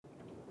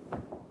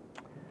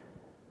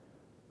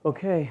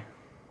Okay,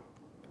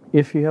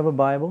 if you have a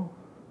Bible,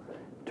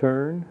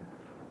 turn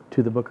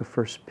to the book of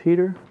 1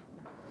 Peter.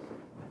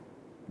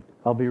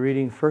 I'll be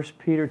reading 1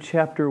 Peter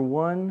chapter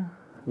 1,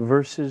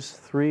 verses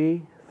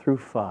 3 through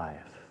 5.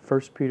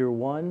 1 Peter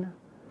 1,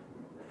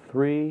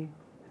 3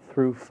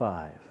 through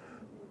 5.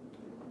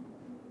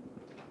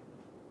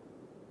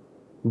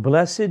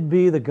 Blessed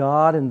be the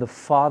God and the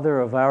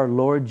Father of our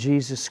Lord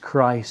Jesus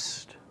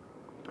Christ.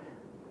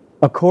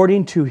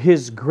 According to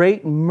His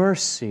great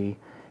mercy,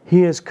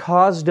 He has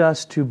caused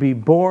us to be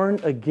born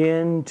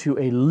again to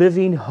a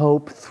living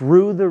hope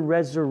through the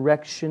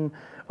resurrection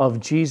of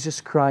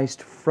Jesus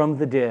Christ from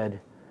the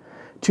dead,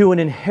 to an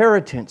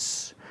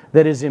inheritance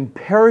that is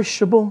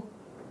imperishable,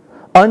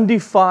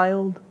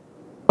 undefiled,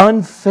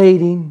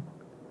 unfading,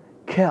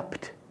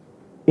 kept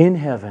in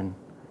heaven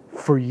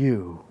for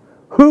you,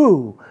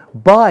 who,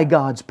 by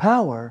God's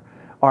power,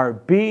 are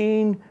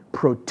being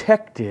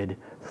protected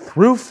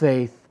through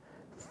faith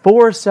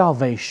for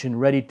salvation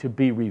ready to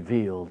be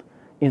revealed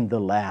in the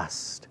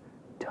last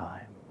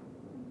time.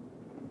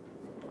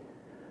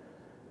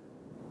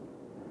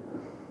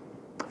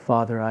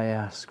 Father, I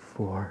ask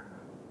for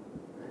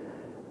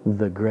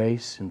the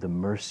grace and the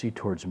mercy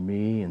towards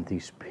me and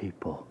these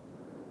people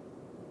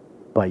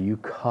by You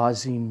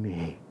causing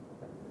me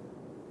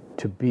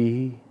to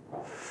be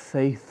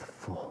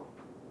faithful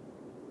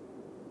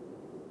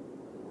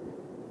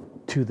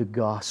to the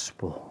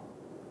gospel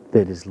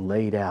that is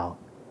laid out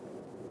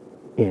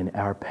in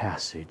our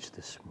passage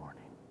this morning.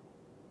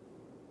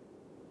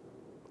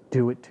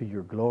 Do it to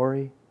Your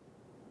glory,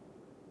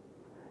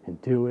 and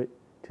do it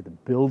to the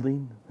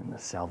building and the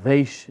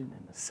salvation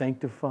and the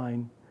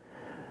sanctifying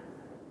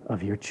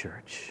of Your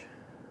church.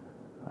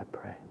 I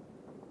pray.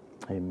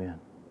 Amen.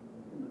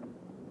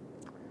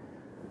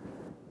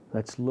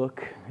 Let's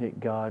look at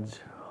God's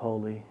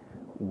holy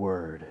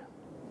word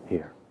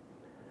here.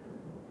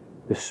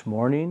 This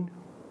morning,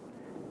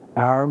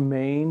 our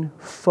main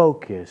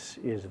focus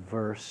is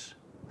verse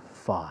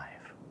 5.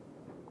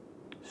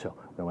 So,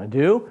 what I want to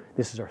do,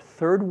 this is our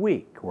third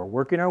week. We're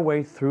working our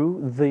way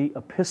through the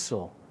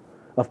epistle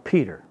of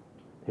Peter,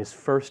 his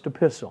first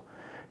epistle.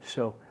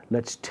 So,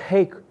 let's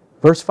take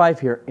verse 5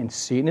 here and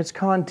see it in its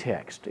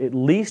context, at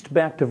least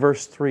back to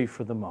verse 3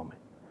 for the moment.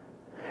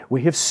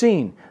 We have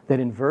seen that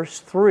in verse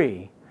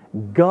 3,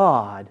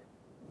 God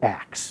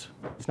acts.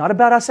 It's not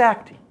about us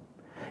acting.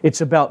 It's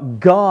about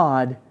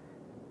God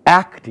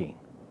acting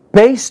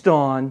based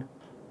on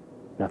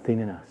nothing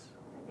in us,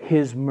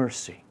 His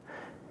mercy.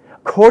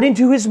 According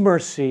to His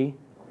mercy,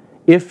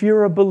 if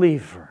you're a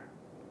believer,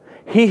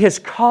 He has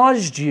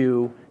caused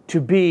you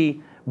to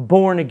be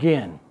born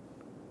again.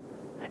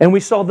 And we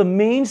saw the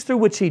means through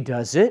which He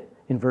does it,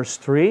 in verse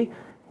 3,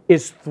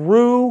 is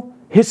through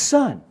His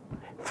Son,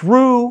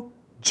 through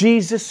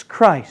Jesus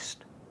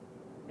Christ,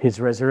 His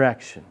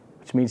resurrection,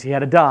 which means He had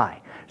to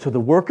die. So the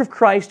work of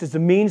Christ is the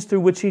means through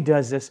which He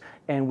does this,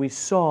 and we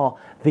saw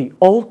the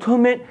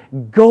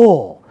ultimate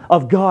goal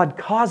of God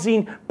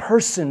causing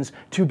persons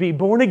to be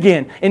born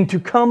again and to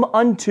come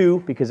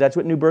unto, because that's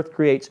what new birth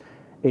creates,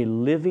 a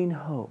living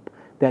hope.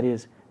 That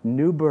is,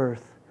 new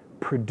birth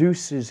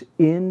produces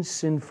in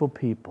sinful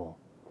people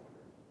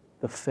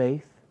the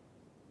faith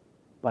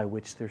by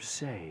which they're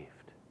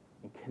saved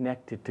and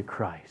connected to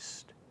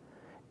Christ.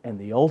 And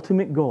the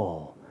ultimate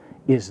goal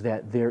is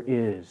that there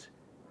is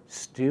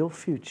still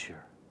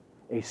future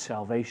a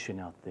salvation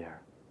out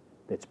there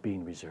that's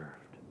being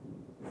reserved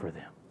for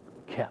them,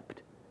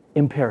 kept,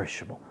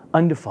 imperishable,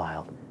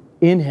 undefiled,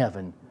 in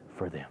heaven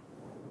for them.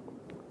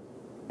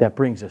 That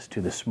brings us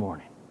to this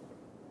morning.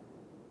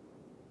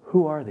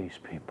 Who are these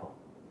people?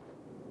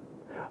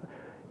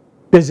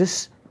 Does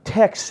this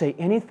text say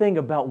anything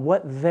about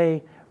what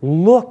they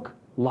look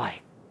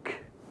like?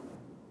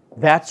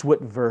 That's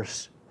what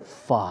verse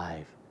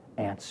 5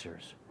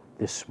 answers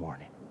this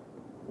morning.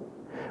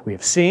 We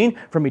have seen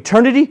from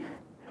eternity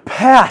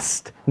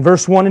past, in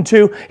verse 1 and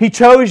 2, He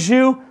chose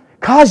you,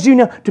 caused you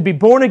now to be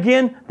born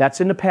again.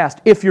 That's in the past.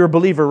 If you're a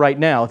believer right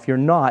now. If you're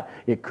not,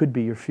 it could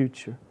be your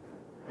future.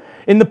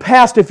 In the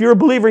past, if you're a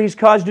believer, He's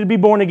caused you to be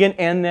born again.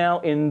 And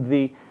now in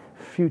the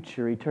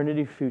future,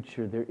 eternity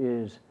future, there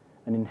is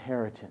an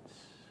inheritance.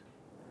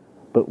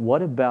 But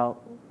what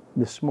about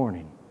this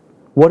morning?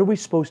 What are we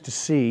supposed to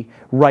see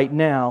right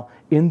now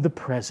in the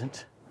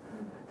present?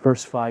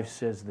 Verse 5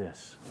 says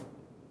this.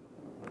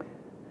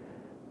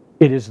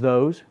 It is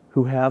those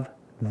who have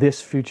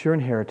this future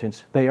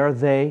inheritance. They are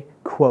they,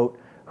 quote,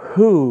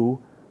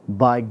 who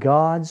by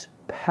God's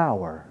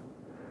power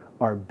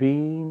are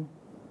being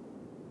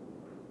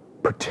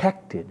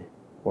protected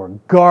or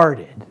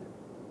guarded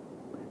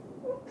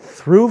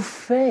through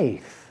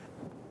faith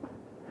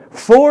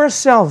for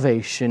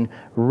salvation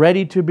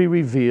ready to be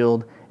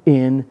revealed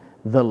in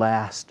the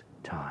last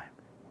time.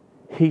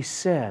 He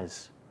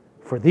says,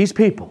 for these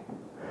people,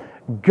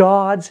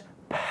 God's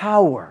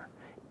power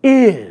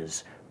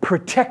is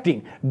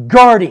protecting,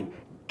 guarding,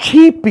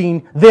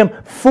 keeping them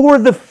for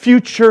the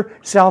future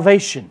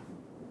salvation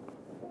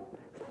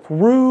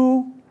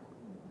through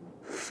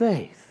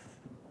faith.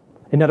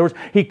 In other words,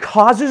 He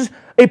causes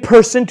a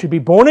person to be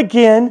born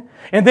again,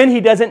 and then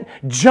he doesn't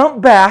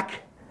jump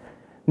back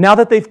now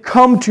that they've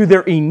come to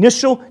their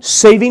initial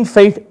saving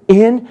faith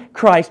in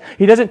Christ.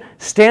 He doesn't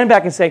stand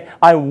back and say,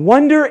 I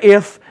wonder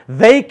if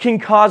they can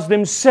cause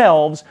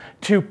themselves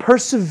to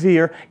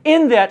persevere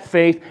in that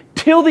faith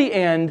till the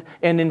end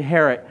and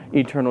inherit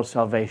eternal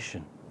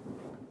salvation.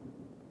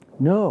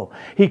 No,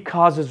 He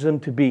causes them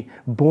to be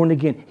born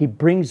again. He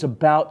brings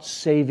about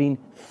saving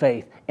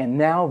faith. And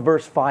now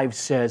verse 5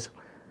 says,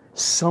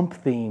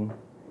 something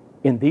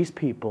in these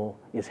people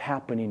is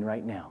happening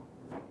right now.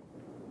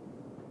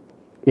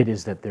 It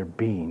is that they're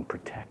being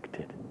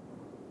protected.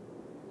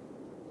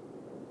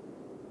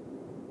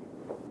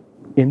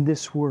 In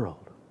this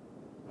world,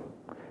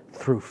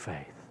 through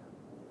faith.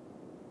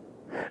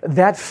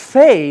 That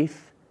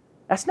faith,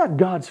 that's not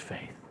God's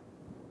faith.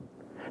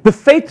 The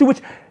faith to which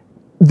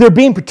they're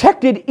being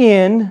protected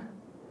in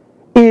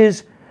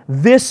is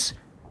this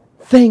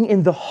thing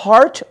in the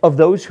heart of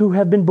those who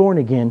have been born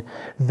again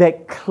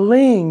that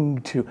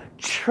cling to,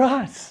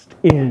 trust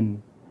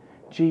in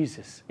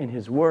Jesus and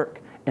His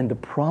work and the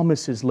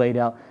promises laid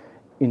out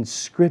in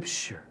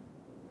Scripture.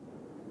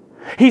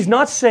 He's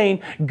not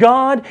saying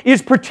God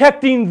is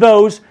protecting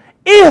those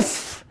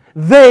if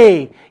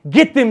they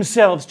get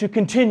themselves to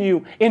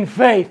continue in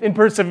faith and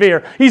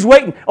persevere. He's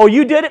waiting. Oh,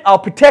 you did it? I'll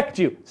protect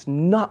you. It's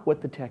not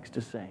what the text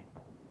is saying.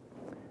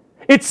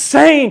 It's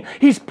saying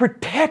He's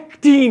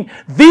protecting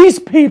these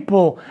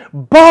people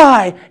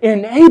by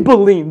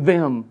enabling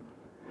them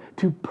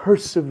to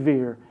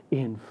persevere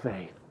in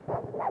faith.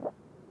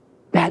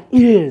 That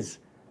is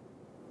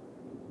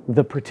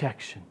the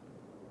protection.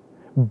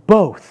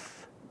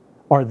 Both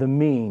are the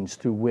means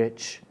through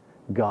which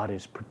God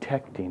is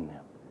protecting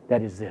them.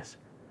 That is this.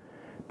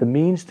 The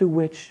means through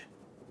which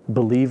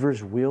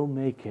believers will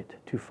make it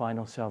to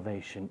final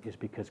salvation is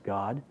because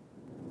God,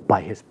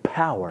 by His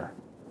power,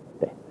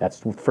 that's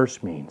the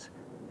first means,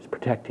 is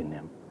protecting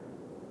them.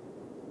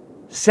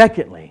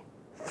 Secondly,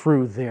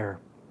 through their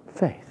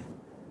faith.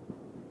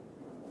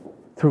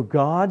 Through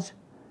God's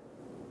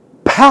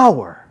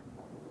power,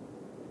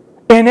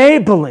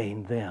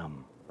 enabling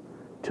them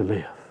to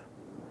live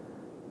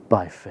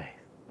by faith.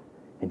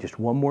 And just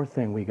one more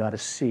thing we got to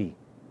see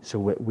so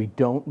we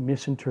don't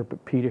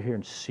misinterpret Peter here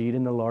and see it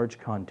in the large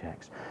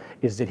context,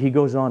 is that he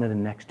goes on in the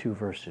next two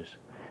verses.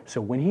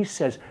 So when he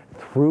says,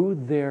 through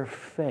their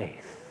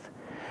faith,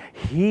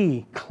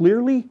 he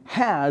clearly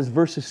has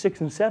verses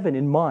 6 and 7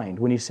 in mind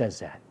when he says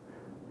that,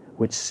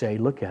 which say,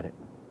 look at it.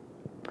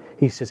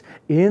 He says,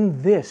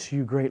 in this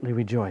you greatly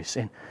rejoice.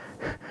 And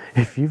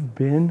if you've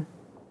been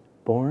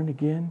born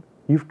again,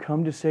 you've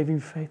come to saving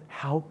faith,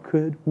 how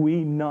could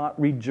we not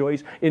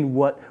rejoice in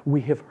what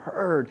we have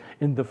heard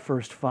in the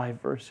first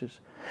 5 verses?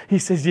 He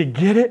says, you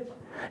get it?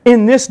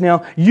 In this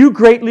now, you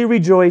greatly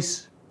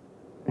rejoice.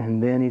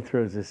 And then he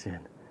throws this in.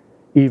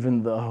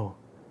 Even though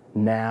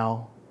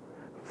now,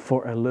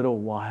 for a little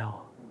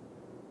while,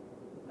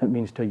 that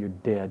means till you're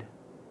dead,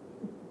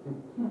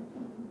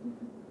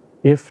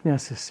 if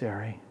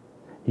necessary,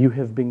 you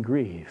have been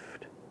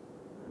grieved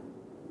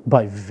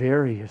by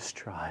various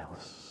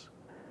trials.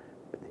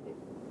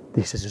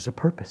 He says there's a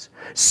purpose,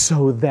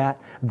 so that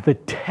the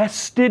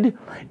tested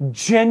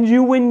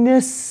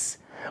genuineness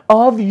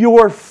of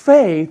your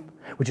faith,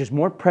 which is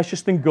more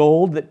precious than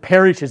gold that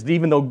perishes,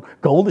 even though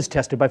gold is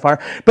tested by fire,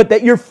 but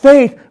that your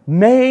faith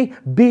may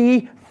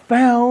be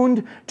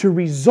found to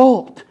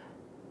result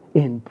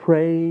in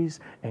praise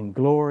and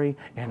glory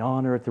and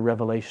honor at the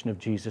revelation of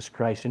Jesus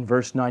Christ. In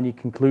verse 9, he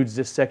concludes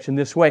this section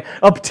this way: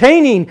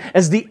 obtaining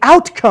as the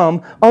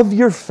outcome of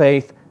your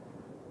faith,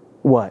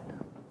 what?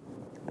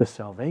 The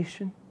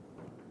salvation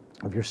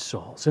of your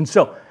souls. And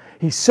so,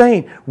 he's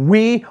saying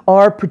we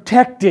are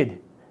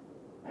protected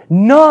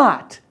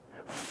not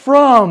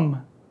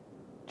from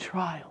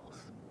trials,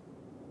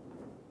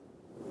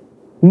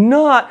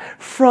 not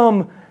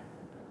from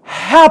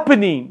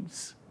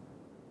happenings,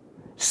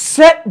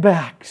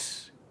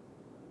 setbacks,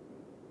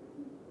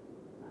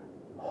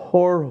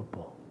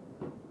 horrible,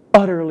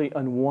 utterly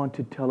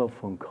unwanted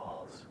telephone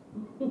calls.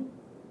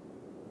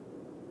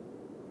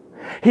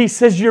 He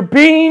says you're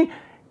being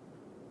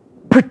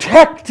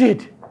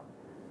protected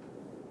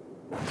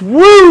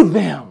through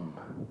them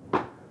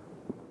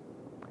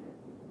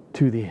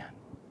to the end.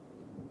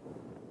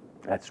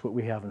 That's what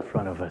we have in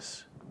front of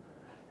us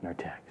in our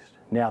text.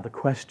 Now the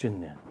question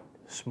then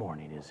this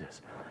morning is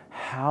this: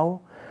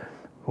 how,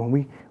 when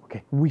we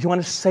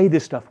want to say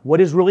this stuff, what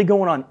is really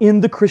going on in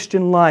the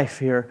Christian life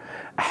here,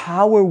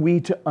 how are we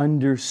to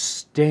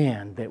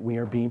understand that we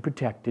are being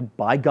protected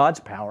by God's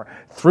power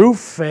through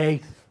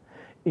faith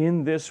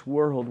in this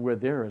world where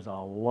there is a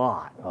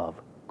lot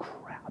of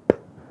crap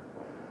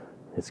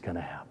that's going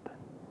to happen?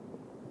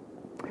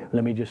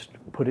 Let me just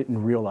put it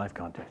in real life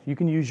context. You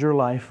can use your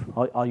life.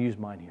 I'll use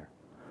mine here.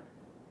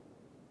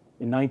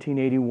 In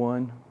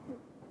 1981,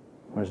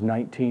 I was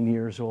 19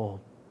 years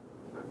old.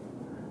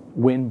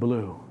 Wind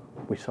blew.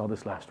 We saw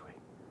this last week.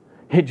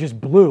 It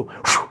just blew,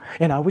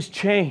 and I was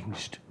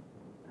changed.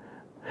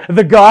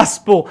 The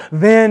gospel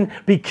then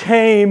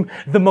became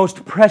the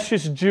most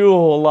precious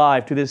jewel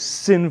alive to this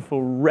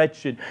sinful,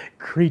 wretched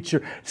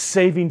creature.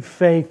 Saving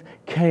faith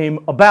came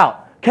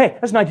about. Okay,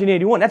 that's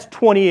 1981. That's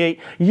 28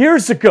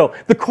 years ago.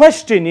 The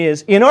question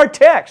is, in our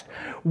text,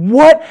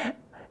 what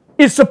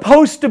is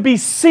supposed to be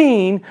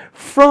seen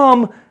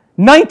from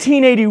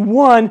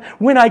 1981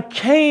 when I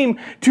came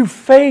to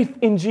faith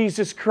in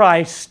Jesus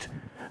Christ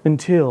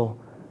until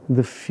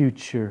the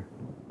future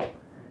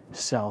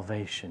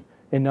salvation?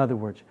 In other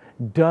words,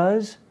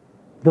 does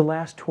the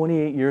last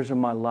 28 years of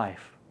my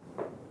life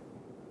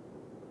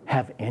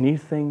have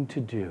anything to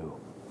do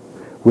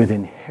with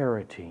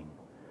inheriting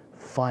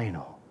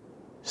final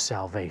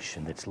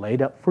salvation that's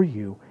laid up for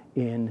you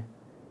in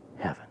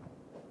heaven?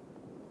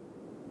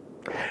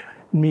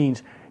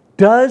 Means,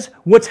 does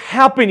what's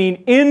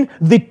happening in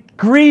the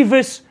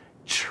grievous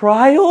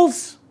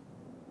trials,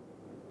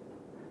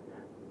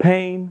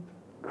 pain,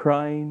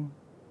 crying,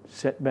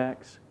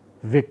 setbacks,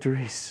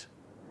 victories,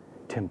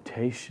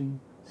 temptation,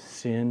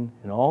 sin,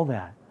 and all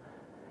that,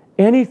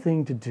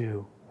 anything to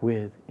do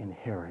with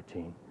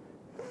inheriting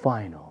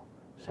final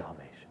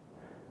salvation?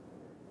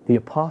 The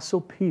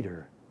Apostle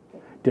Peter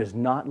does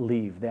not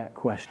leave that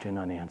question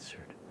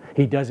unanswered.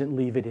 He doesn't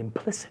leave it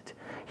implicit.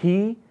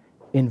 He,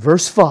 in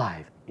verse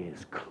 5,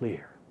 is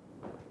clear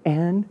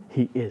and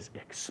he is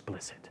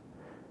explicit.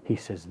 He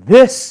says,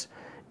 this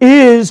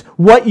is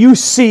what you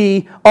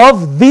see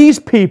of these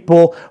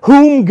people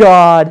whom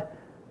God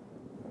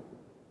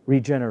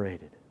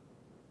regenerated,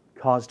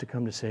 caused to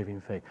come to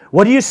saving faith.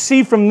 What do you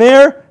see from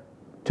there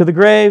to the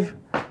grave?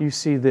 You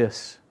see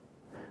this.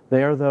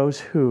 They are those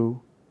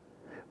who,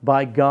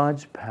 by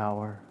God's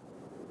power,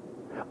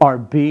 are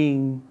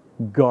being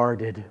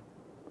guarded,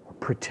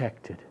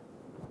 protected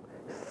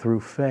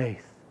through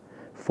faith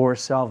for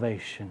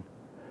salvation,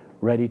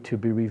 ready to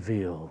be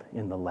revealed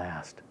in the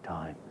last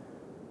time.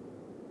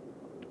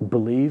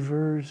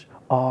 Believers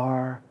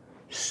are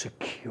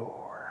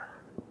secure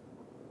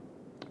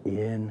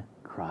in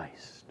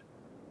Christ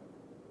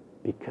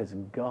because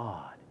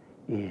God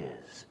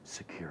is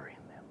securing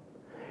them.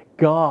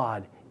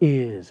 God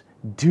is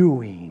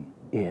doing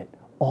it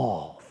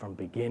all from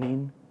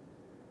beginning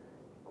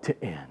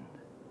to end.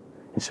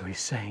 And so he's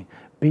saying,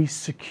 be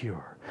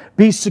secure.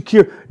 Be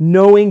secure,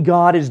 knowing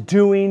God is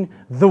doing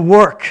the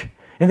work.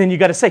 And then you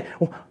got to say,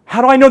 well,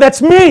 how do I know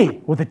that's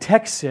me? Well, the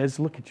text says,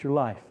 look at your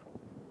life.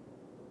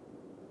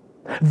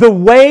 The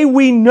way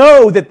we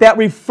know that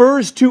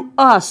refers to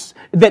us,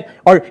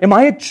 am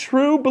I a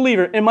true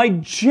believer? Am I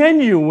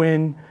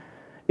genuine?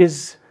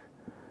 Is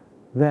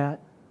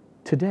that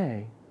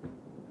today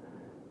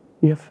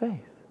you have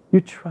faith.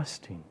 You're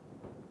trusting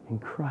in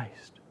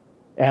Christ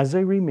as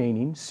a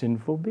remaining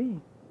sinful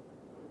being.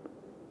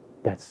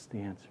 That's the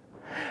answer.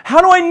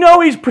 How do I know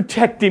He's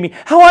protecting me?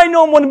 How do I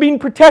know I'm being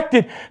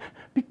protected?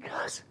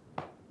 Because,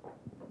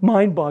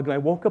 mind-boggling, I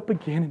woke up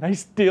again and I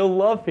still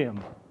love Him.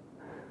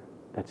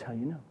 That's how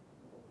you know.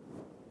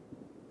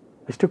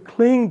 I still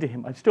cling to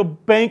Him. I still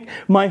bank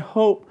my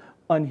hope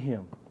on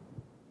Him.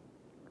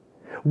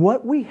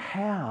 What we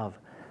have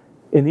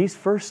in these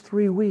first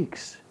 3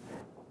 weeks,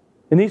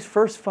 in these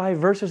first 5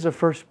 verses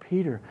of 1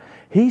 Peter,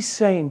 he's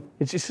saying,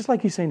 it's just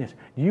like he's saying this,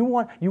 you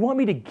want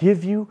me to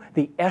give you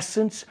the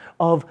essence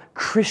of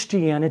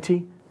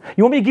Christianity?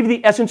 You want me to give you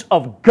the essence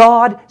of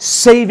God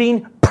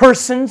saving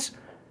persons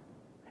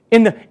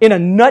in a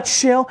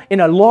nutshell, in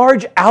a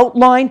large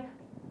outline?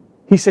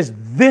 He says,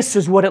 this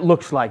is what it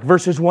looks like.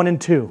 Verses 1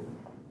 and 2.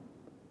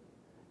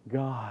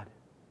 God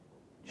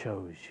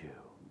chose you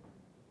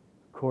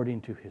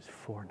according to His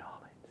foreknowledge.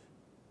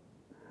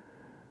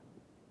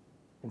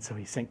 And so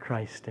He sent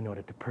Christ in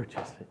order to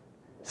purchase it.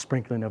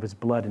 Sprinkling of His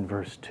blood in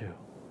verse 2.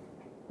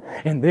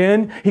 And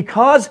then He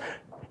caused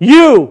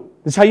you,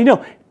 that's how you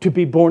know, to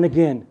be born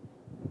again,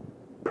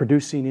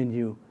 producing in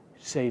you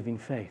saving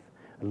faith,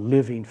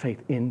 living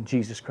faith in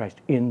Jesus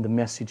Christ, in the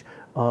message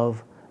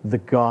of the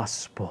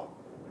gospel.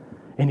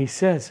 And He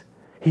says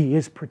He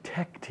is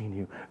protecting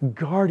you,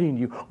 guarding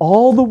you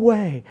all the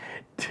way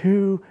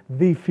to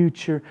the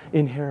future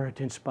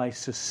inheritance by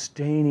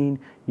sustaining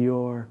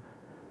your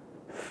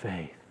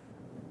faith.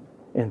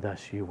 And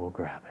thus you will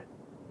grab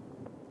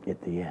it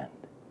at the end.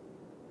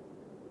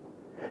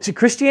 See,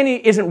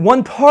 Christianity isn't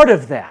one part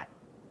of that.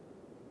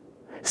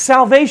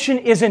 Salvation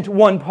isn't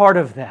one part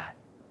of that.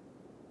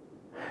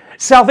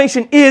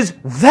 Salvation is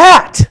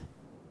that.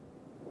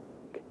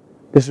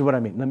 This is what I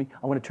mean.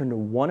 I want to turn to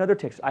one other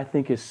text I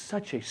think is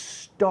such a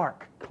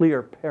stark,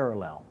 clear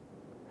parallel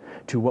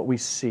to what we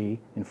see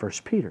in 1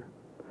 Peter.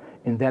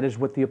 And that is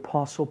what the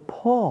Apostle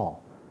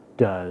Paul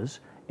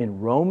does in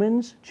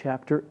Romans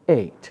chapter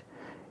 8.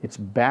 It's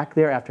back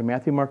there after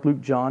Matthew, Mark,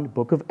 Luke, John,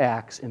 book of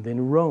Acts, and then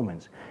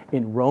Romans.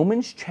 In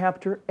Romans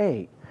chapter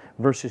 8,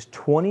 verses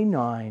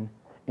 29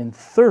 and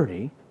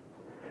 30,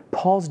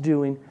 Paul's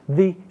doing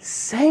the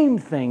same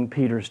thing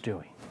Peter's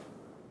doing.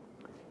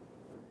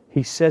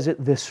 He says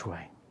it this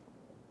way.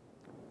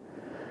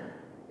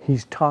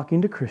 He's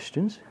talking to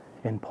Christians,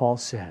 and Paul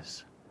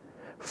says,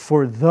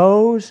 for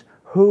those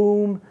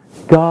whom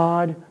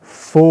God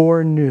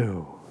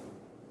foreknew,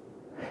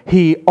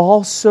 He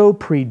also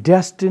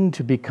predestined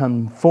to be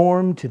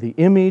conformed to the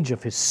image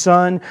of His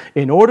Son,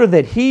 in order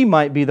that He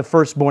might be the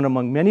firstborn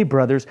among many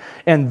brothers.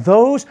 And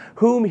those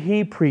whom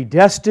He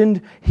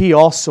predestined, He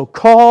also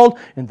called.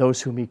 And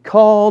those whom He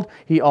called,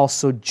 He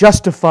also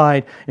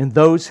justified. And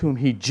those whom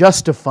He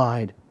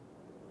justified,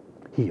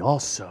 He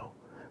also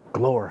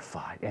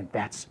glorified. And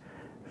that's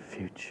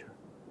future.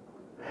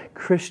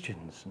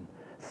 Christians and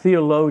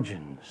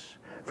theologians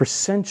for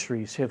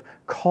centuries have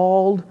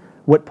called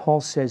what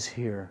Paul says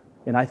here,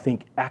 and I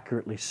think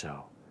accurately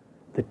so,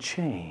 the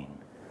chain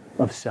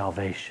of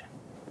salvation.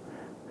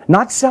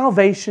 Not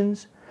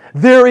salvations.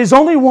 There is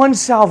only one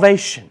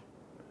salvation.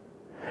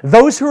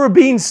 Those who are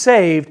being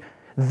saved,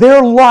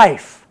 their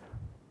life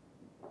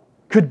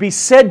could be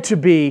said to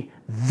be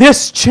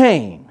this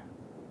chain.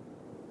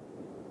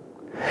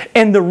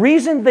 And the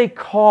reason they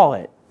call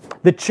it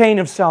the chain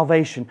of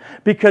salvation,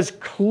 because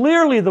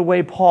clearly the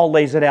way Paul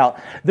lays it out,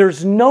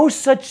 there's no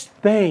such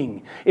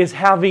thing as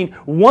having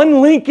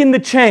one link in the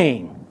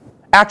chain,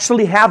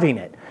 actually having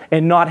it,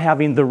 and not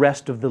having the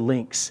rest of the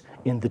links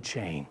in the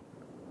chain.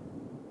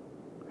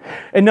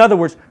 In other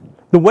words,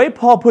 the way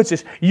Paul puts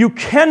this, you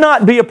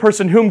cannot be a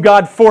person whom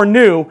God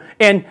foreknew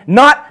and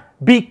not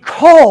be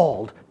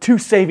called to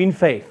saving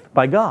faith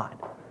by God.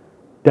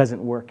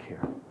 Doesn't work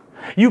here.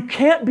 You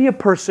can't be a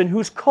person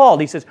who's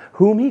called. He says,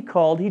 whom He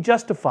called, He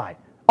justified.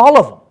 All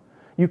of them.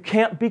 You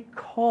can't be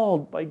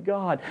called by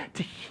God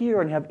to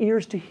hear and have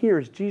ears to hear,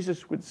 as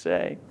Jesus would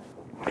say.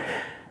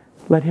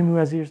 Let him who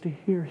has ears to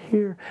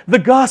hear the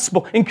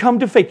gospel and come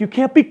to faith. You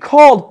can't be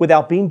called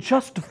without being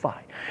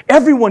justified.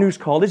 Everyone who's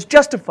called is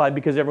justified,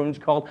 because everyone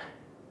who's called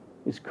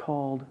is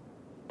called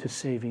to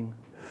saving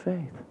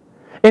faith.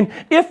 And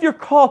if you're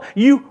called,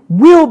 you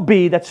will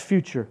be, that's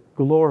future,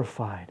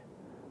 glorified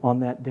on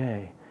that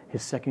day.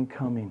 His second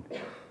coming,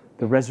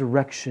 the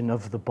resurrection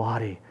of the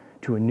body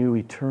to a new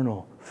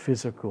eternal,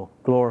 physical,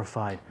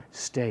 glorified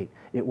state.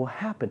 It will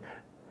happen.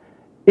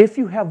 If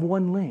you have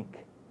one link,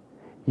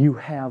 you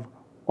have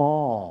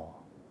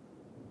all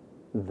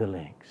the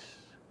links.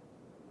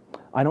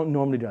 I don't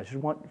normally do it. I just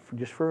want,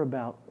 just for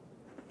about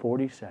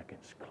 40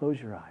 seconds,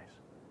 close your eyes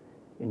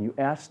and you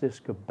ask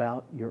this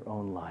about your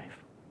own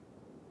life.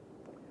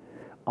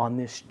 On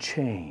this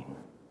chain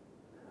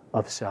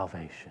of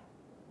salvation.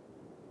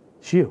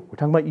 It's you. We're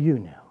talking about you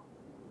now.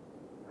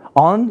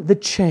 On the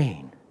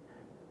chain.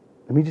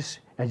 Let me just,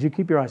 as you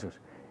keep your eyes closed,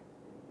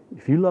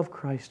 if you love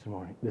Christ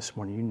this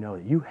morning, you know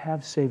that you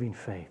have saving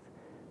faith.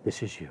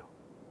 This is you.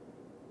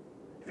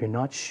 If you're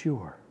not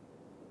sure,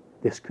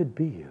 this could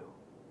be you.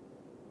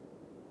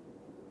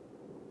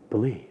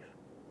 Believe.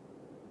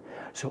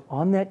 So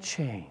on that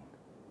chain,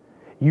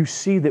 you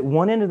see that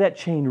one end of that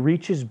chain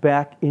reaches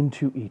back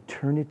into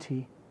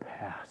eternity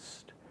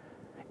past.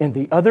 And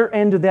the other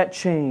end of that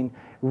chain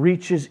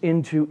reaches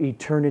into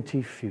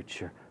eternity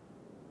future.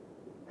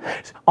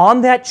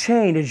 On that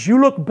chain, as you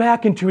look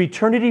back into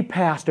eternity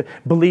past,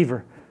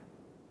 believer,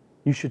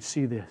 you should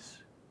see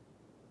this.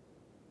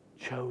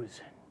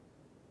 Chosen.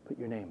 Put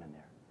your name in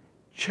there.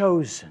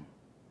 Chosen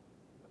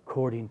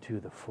according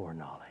to the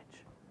foreknowledge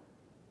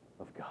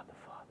of God the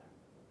Father.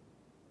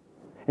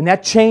 And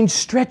that chain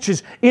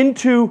stretches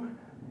into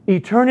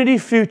eternity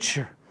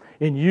future.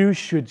 And you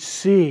should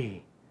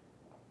see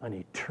an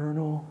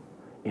eternal,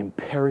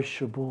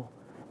 imperishable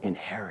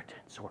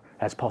inheritance. Or,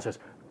 as Paul says,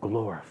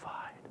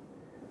 glorified.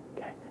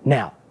 Okay.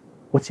 Now,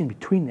 what's in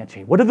between that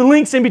chain? What are the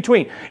links in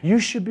between? You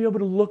should be able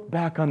to look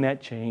back on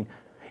that chain.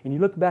 And you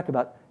look back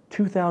about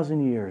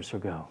 2,000 years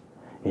ago.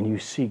 And you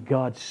see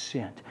God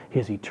sent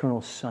His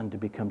eternal Son to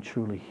become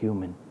truly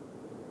human.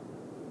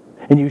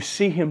 And you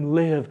see Him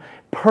live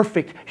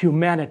perfect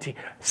humanity,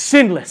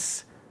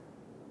 sinless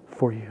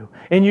for you.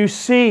 And you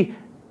see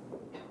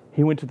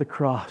He went to the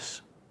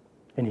cross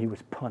and He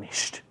was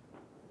punished.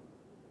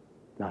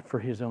 Not for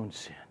His own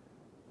sin.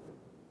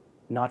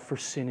 Not for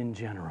sin in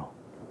general.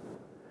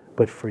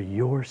 But for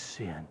your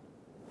sin.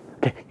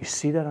 Okay, you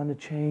see that on the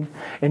chain?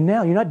 And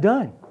now you're not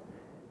done.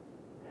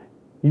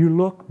 You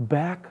look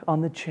back on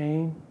the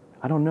chain.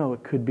 I don't know,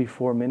 it could be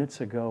 4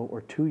 minutes ago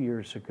or 2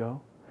 years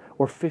ago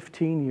or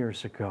 15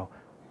 years ago.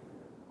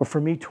 Or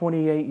for me,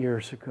 28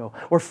 years ago,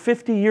 or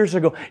 50 years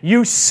ago.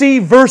 You see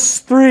verse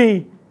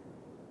 3.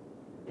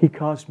 He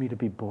caused me to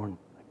be born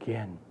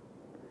again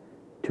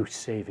to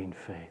saving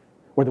faith.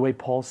 Or the way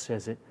Paul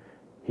says it,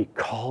 He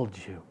called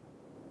you.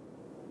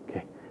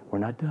 Okay, we're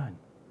not done.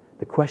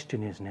 The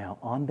question is now,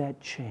 on that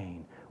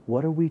chain,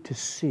 what are we to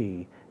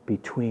see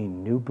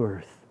between new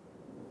birth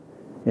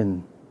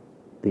and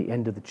the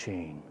end of the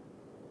chain?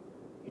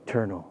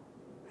 Eternal,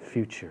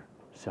 future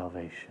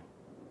salvation.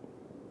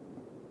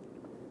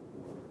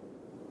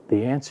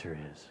 The answer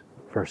is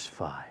verse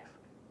 5.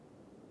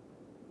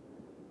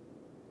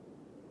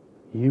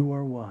 You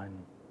are one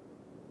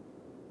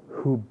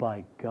who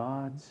by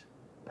God's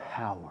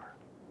power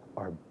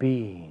are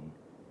being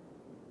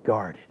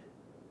guarded,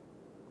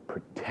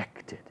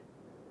 protected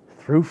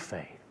through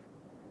faith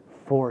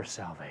for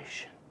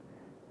salvation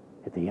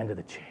at the end of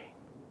the chain,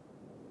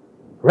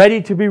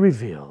 ready to be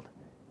revealed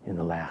in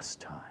the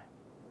last time.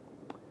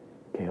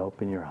 Okay,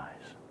 open your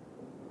eyes.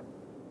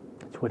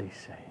 That's what he's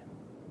saying.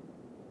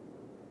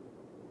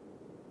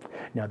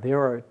 Now, there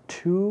are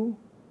two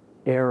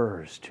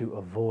errors to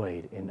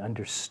avoid in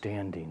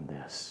understanding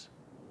this.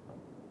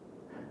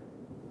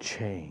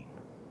 Chain.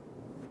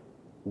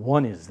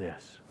 One is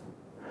this.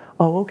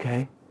 Oh,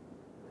 okay.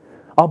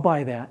 I'll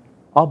buy that.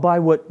 I'll buy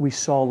what we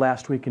saw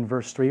last week in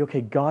verse 3.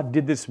 Okay, God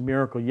did this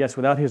miracle. Yes,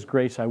 without His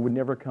grace, I would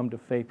never come to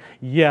faith.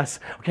 Yes,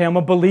 okay, I'm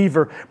a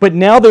believer. But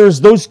now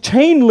there's those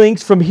chain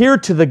links from here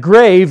to the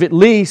grave, at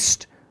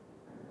least.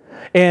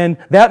 And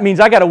that means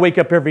I got to wake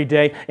up every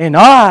day and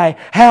I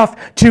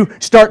have to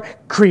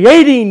start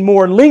creating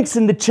more links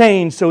in the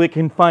chain so it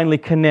can finally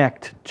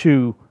connect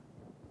to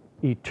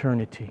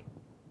eternity.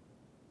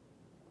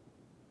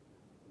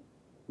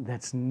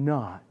 That's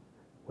not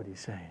what he's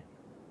saying.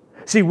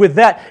 See, with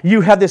that, you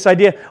have this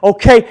idea,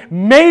 okay,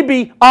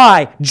 maybe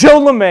I,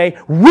 Joe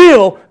LeMay,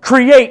 will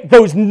create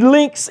those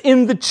links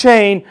in the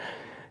chain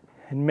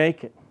and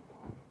make it.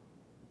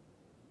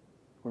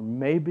 Or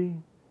maybe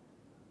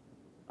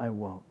I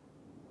won't.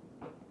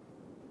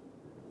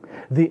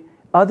 The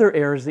other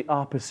error is the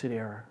opposite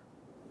error,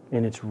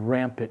 and it's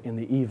rampant in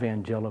the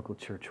evangelical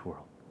church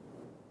world.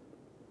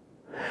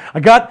 I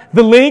got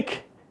the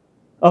link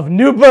of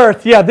new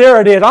birth. Yeah, there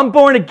it is. I'm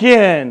born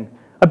again.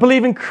 I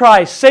believe in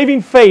Christ.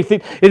 Saving faith.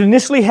 It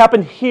initially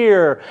happened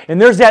here, and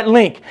there's that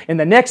link. And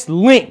the next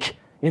link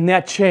in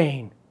that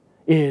chain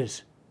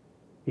is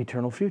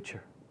eternal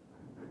future.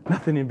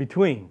 Nothing in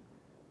between.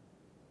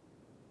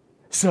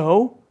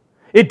 So,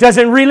 it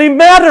doesn't really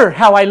matter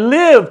how I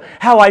live,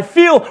 how I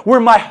feel, where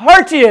my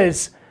heart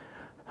is.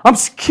 I'm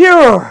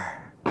secure.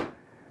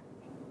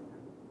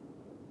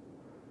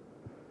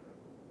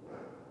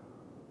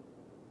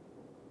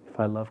 If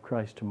I love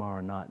Christ tomorrow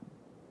or not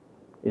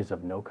is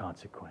of no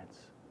consequence.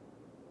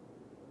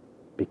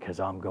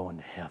 Because I'm going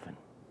to heaven.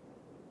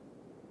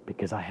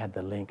 Because I had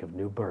the link of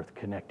new birth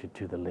connected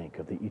to the link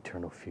of the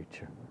eternal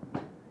future.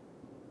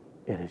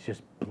 It is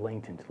just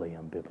blatantly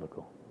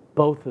unbiblical.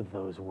 Both of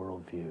those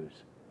worldviews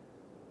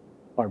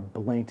are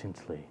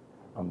blatantly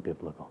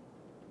unbiblical.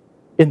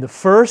 In the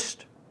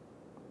first,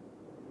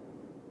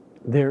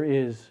 there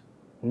is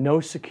no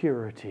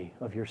security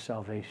of your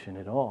salvation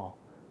at all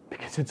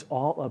because it's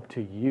all up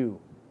to you.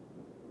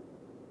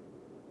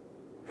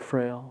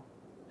 Frail,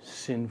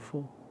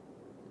 sinful.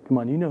 Come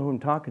on, you know who I'm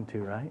talking to,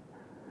 right?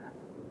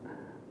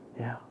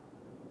 Yeah.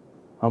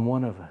 I'm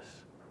one of us.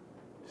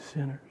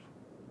 Sinners.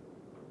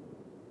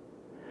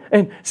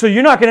 And so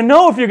you're not going to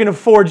know if you're going to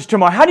forge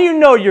tomorrow. How do you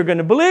know you're going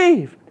to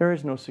believe? There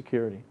is no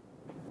security.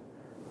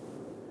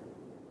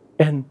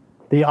 And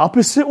the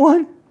opposite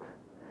one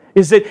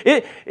is that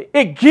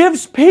it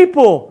gives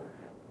people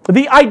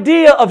the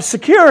idea of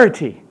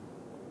security.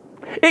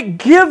 It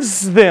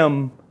gives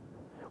them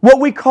what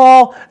we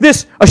call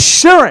this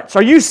assurance.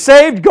 Are you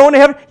saved, going to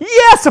heaven?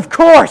 Yes, of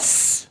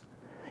course.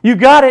 You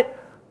got it.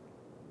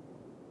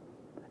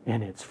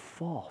 And it's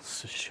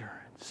false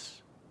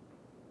assurance.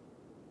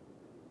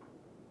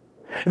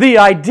 The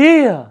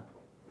idea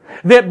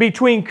that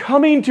between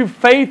coming to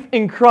faith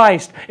in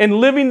Christ and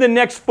living the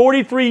next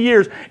 43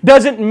 years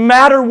doesn't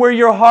matter where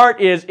your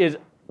heart is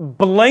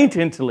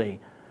blatantly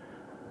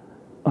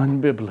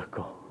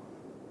unbiblical.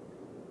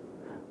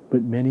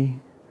 But many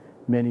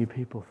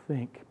people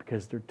think,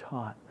 because they're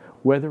taught,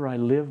 whether I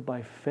live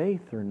by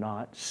faith or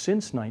not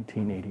since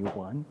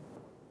 1981,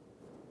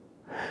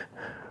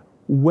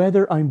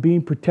 whether I'm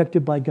being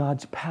protected by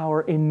God's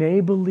power,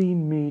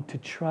 enabling me to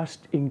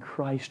trust in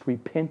Christ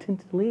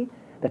repentantly,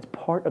 that's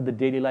part of the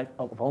daily life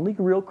of only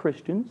real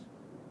Christians,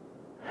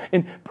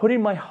 and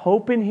putting my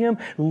hope in Him,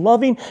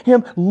 loving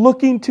Him,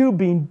 looking to,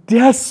 being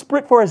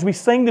desperate for, as we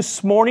sang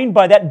this morning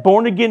by that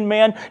born-again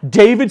man,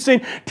 David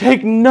saying,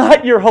 "Take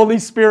not your Holy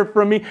Spirit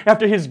from me,"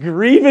 after his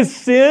grievous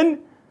sin.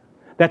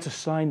 That's a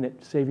sign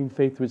that saving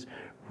faith was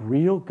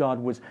real. God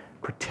was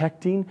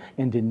protecting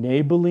and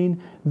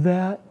enabling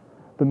that.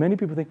 But many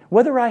people think,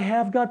 whether I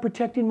have God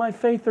protecting my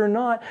faith or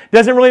not,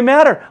 doesn't really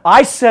matter.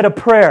 I said a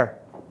prayer.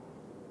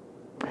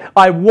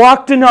 I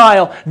walked an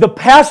aisle. The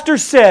pastor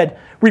said,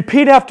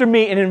 repeat after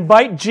me and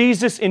invite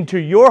Jesus into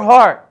your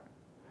heart.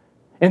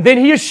 And then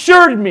he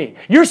assured me,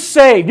 you're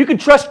saved. You can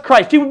trust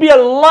Christ. He would be a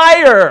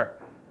liar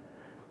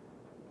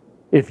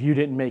if you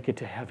didn't make it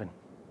to heaven.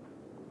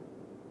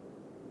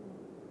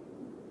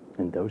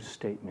 And those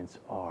statements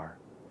are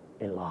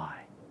a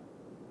lie.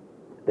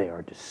 They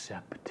are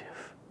deceptive.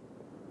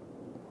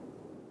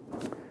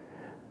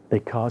 They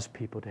cause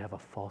people to have a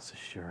false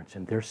assurance,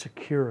 and their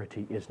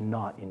security is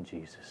not in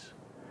Jesus.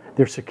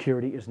 Their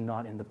security is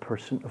not in the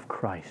person of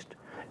Christ,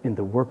 in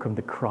the work of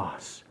the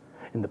cross,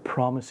 in the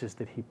promises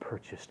that He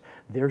purchased.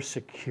 Their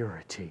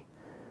security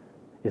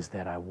is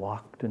that I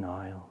walked an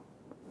aisle,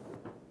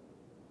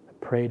 I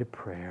prayed a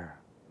prayer,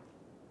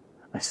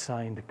 I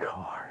signed a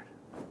card.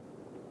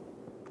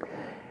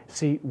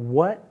 See,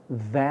 what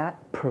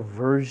that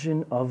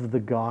perversion of the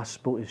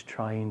gospel is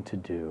trying to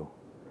do,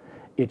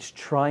 it's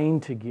trying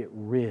to get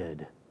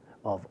rid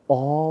of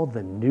all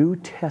the New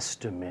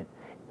Testament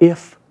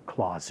if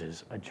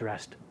clauses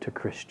addressed to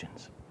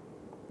Christians.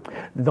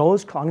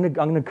 I'm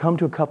going to come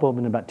to a couple of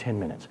them in about 10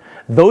 minutes.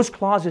 Those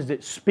clauses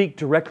that speak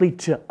directly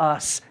to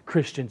us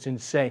Christians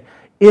and say,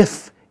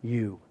 if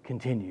you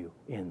continue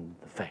in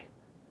the faith.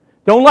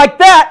 Don't like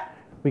that?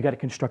 We got to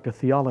construct a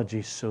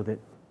theology so that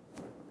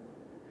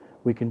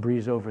we can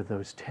breeze over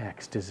those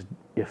texts as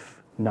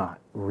if not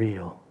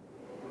real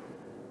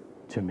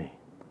to me.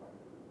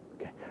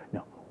 Okay.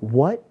 Now,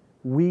 what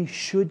we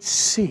should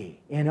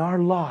see in our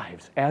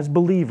lives as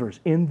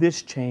believers in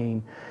this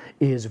chain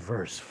is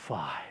verse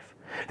 5.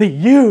 That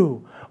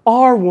you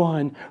are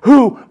one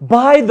who,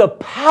 by the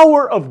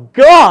power of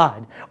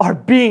God, are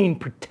being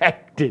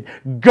protected,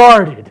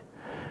 guarded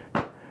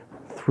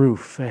through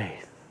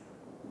faith,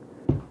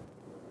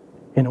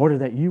 in order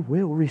that you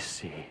will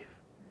receive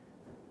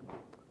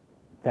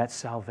that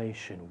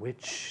salvation,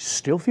 which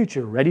still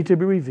future, ready to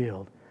be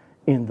revealed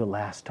in the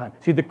last time.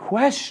 See, the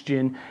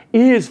question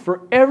is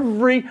for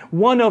every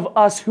one of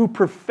us who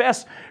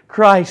profess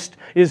Christ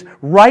is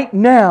right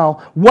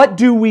now, what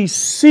do we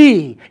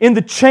see in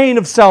the chain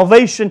of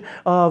salvation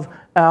of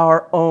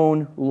our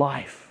own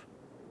life?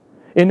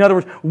 In other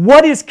words,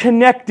 what is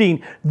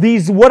connecting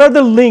these? What are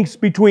the links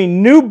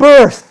between new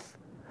birth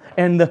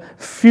and the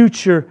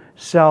future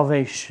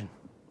salvation?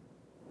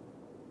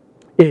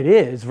 It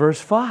is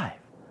verse 5.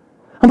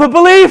 I'm a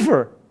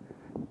believer.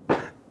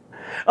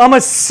 I'm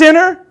a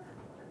sinner.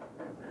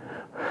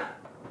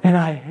 And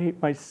I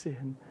hate my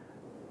sin.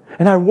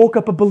 And I woke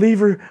up a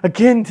believer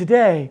again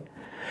today.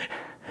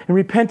 And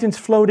repentance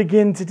flowed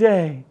again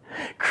today.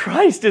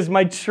 Christ is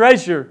my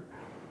treasure.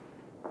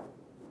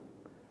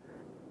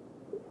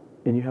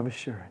 And you have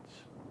assurance.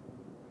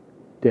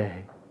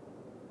 Day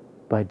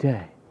by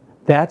day.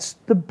 That's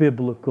the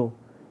biblical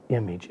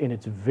image. And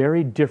it's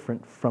very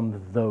different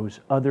from those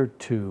other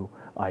two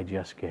I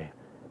just gave.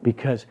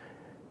 Because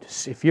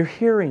if you're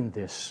hearing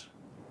this,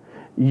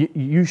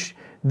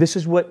 this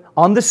is what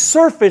on the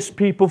surface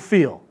people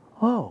feel.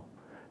 Oh,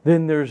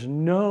 then there's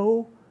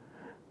no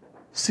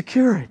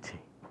security.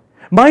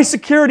 My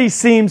security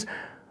seems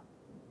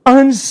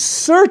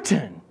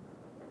uncertain.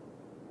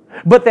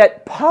 But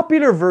that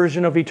popular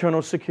version of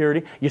eternal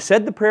security, you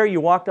said the prayer, you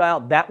walked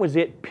out, that was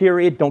it,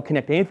 period. Don't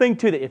connect anything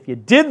to that. If you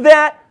did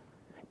that,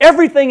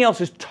 everything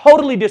else is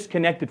totally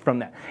disconnected from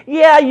that.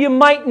 Yeah, you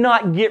might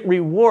not get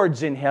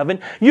rewards in heaven.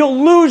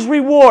 You'll lose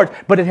rewards,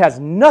 but it has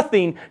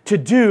nothing to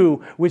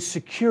do with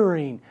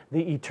securing the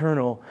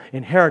eternal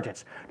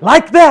inheritance.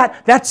 Like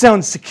that, that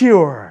sounds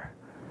secure.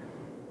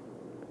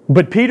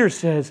 But Peter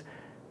says,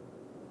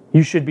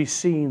 you should be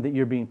seeing that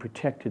you're being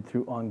protected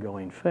through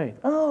ongoing faith.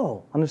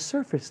 Oh, on the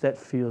surface, that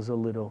feels a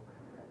little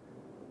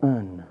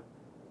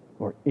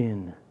or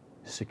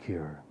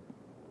insecure.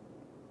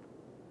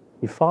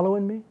 You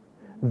following me?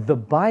 The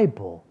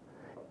Bible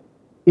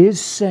is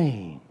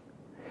saying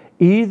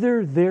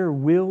either there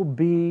will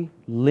be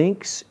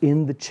links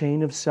in the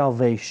chain of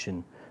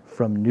salvation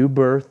from new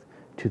birth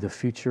to the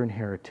future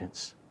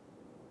inheritance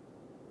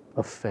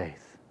of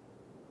faith,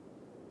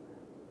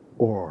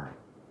 or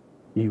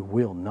you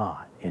will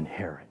not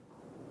inherit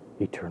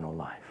eternal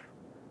life.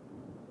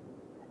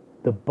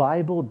 The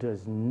Bible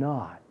does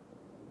not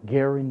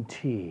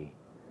guarantee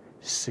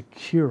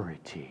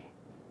security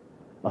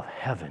of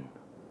heaven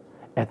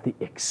at the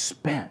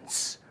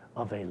expense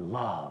of a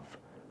love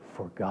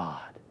for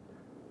God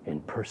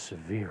and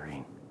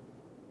persevering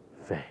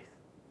faith.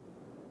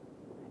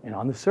 And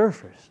on the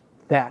surface,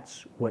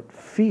 that's what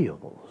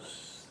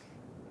feels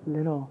a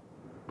little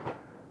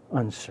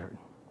uncertain.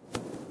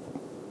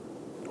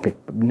 Okay,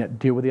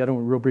 deal with the other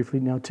one real briefly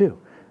now too.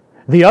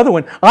 The other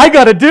one, I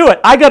got to do it.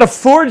 I got to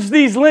forge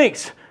these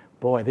links.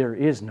 Boy, there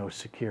is no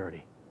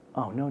security.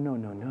 Oh,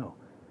 no.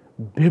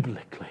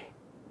 Biblically,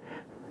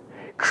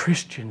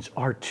 Christians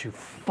are to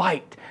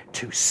fight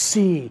to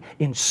see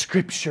in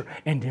Scripture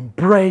and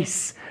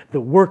embrace the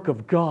work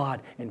of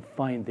God and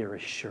find their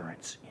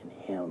assurance in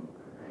Him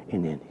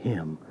and in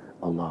Him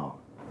alone.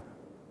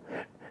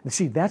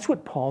 See, that's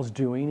what Paul's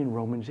doing in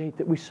Romans 8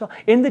 that we saw.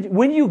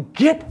 When you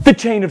get the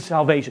chain of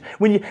salvation,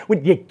 when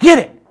you get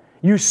it,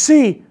 you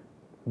see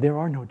there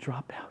are no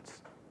dropouts.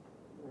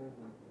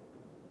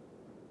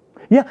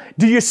 Yeah,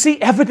 do you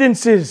see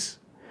evidences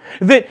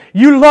that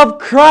you love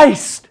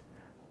Christ?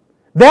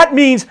 That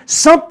means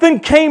something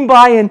came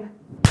by and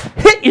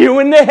hit you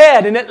in the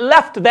head and it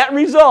left that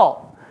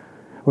result.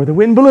 Or the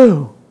wind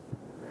blew.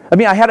 I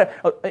mean, I had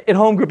at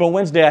home group on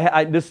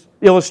Wednesday, this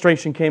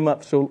illustration came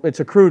up, so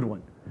it's a crude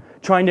one.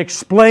 Trying to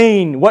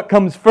explain what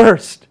comes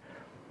first.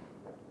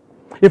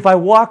 If I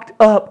walked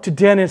up to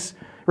Dennis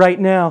right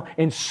now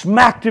and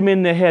smacked him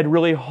in the head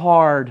really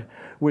hard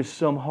with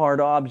some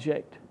hard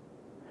object,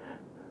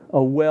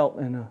 a welt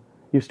and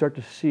you start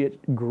to see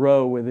it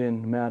grow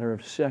within a matter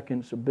of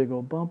seconds, a big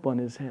old bump on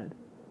his head.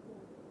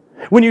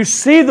 When you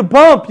see the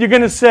bump, you're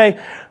going to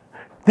say,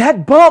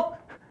 that bump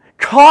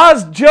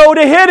caused Joe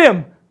to hit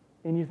him.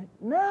 And you think,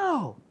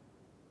 no.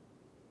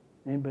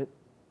 But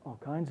all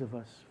kinds of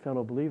us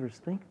fellow believers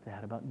think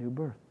that about new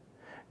birth.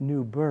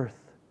 New birth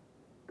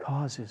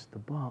causes the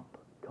bump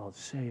called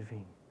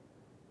saving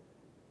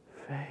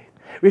faith.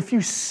 If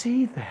you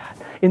see that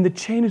in the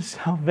chain of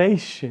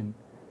salvation,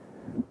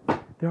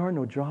 There are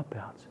no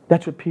dropouts.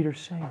 That's what Peter's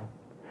saying.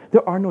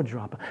 There are no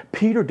dropouts.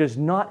 Peter does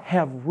not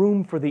have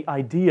room for the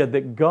idea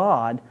that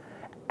God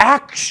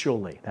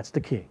actually, that's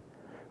the key,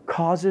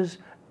 causes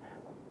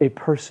a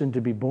person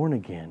to be born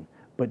again,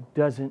 but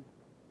doesn't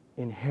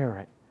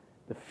inherit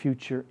the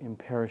future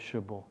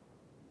imperishable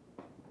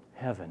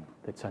heaven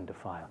that's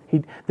undefiled.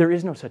 There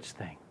is no such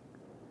thing.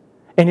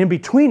 And in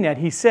between that,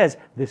 he says,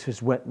 this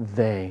is what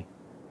they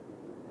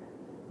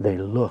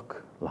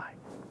look like.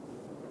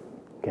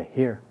 Okay,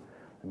 here,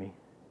 let me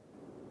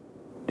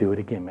do it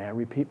again. May I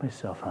repeat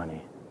myself,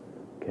 honey?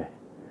 Okay.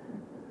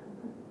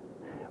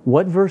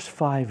 What verse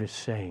 5 is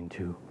saying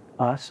to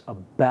us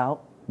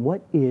about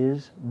what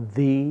is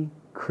the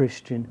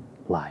Christian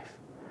life?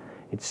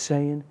 It's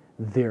saying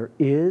there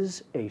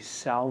is a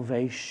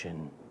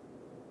salvation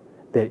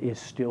that is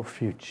still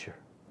future.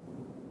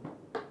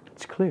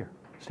 It's clear.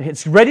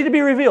 It's ready to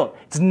be revealed.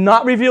 It's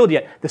not revealed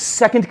yet. The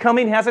second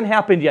coming hasn't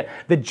happened yet.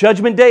 The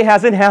judgment day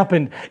hasn't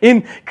happened.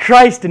 In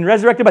Christ and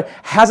resurrected body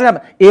hasn't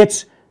happened.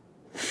 It's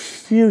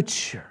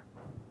future.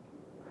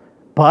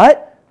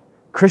 But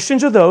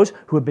Christians are those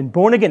who have been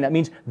born again. That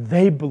means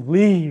they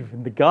believe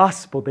in the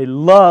gospel. They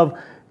love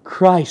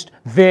Christ.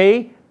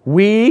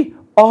 We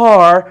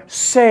are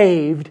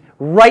saved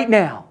right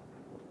now.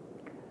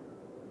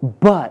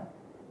 But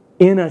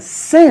in a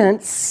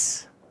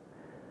sense,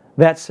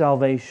 that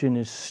salvation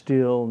is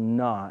still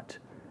not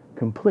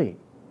complete.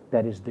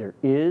 That is, there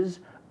is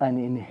an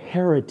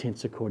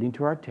inheritance, according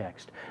to our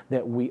text,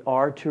 that we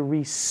are to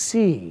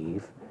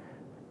receive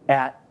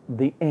at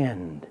the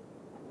end,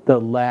 the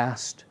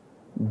last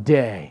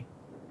day.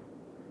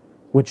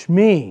 Which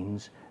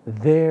means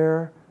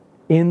there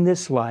in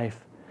this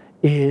life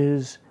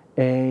is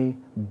a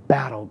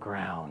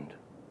battleground.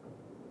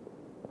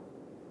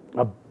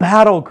 A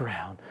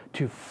battleground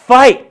to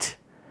fight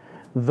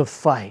the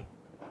fight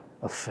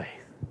of faith.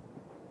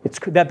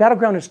 That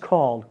battleground is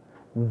called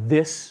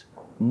this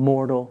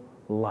mortal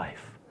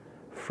life,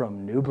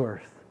 from new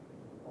birth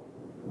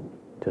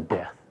to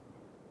death.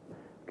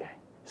 Okay,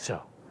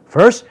 so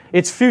first,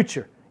 it's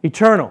future,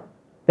 eternal.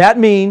 That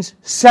means,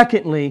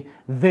 secondly,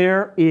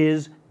 there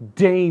is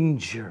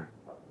danger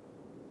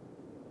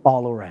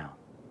all around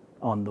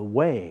on the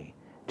way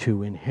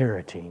to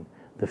inheriting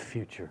the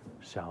future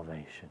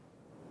salvation.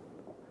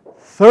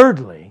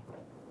 Thirdly,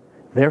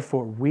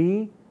 therefore,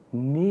 we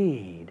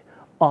need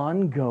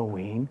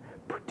ongoing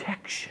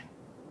protection.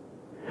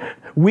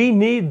 We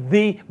need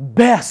the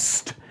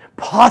best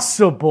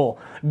possible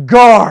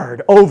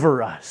guard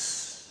over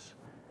us.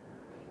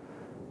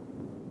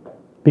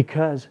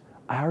 Because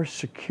our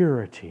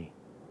security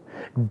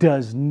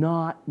does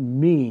not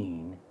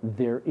mean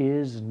there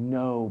is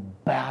no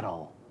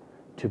battle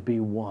to be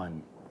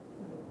won.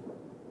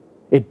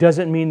 It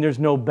doesn't mean there's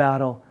no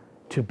battle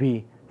to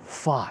be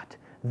fought.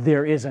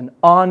 There is an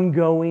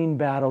ongoing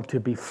battle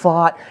to be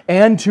fought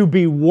and to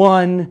be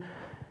won.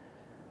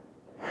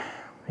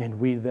 And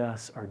we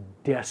thus are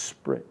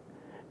desperate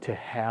to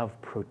have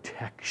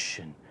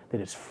protection that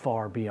is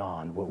far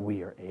beyond what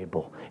we are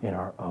able in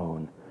our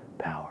own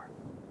power.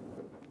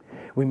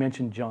 We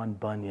mentioned John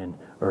Bunyan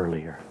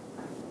earlier.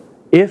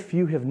 If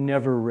you have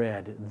never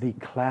read the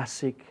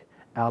classic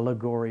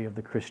allegory of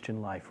the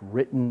Christian life,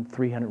 written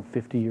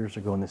 350 years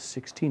ago in the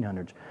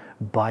 1600s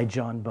by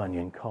John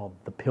Bunyan, called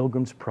The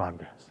Pilgrim's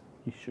Progress,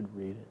 you should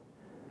read it.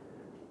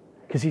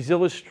 Because he's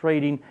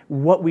illustrating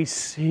what we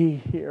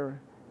see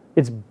here.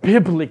 It's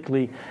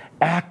biblically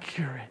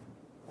accurate.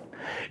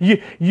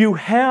 You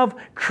have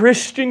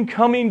Christian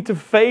coming to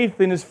faith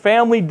and his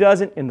family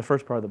doesn't, in the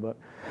first part of the book.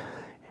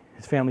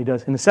 His family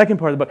does in the second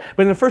part of the book.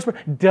 But in the first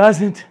part,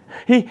 doesn't.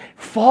 He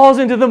falls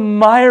into the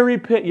miry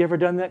pit. You ever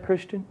done that,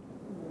 Christian?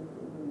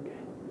 Okay.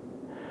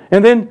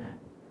 And then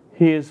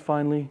he is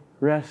finally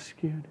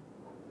rescued.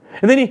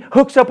 And then he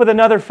hooks up with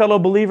another fellow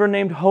believer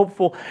named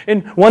Hopeful.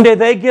 And one day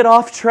they get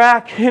off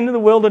track into the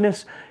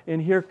wilderness.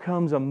 And here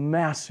comes a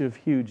massive,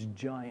 huge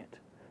giant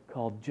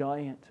called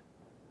Giant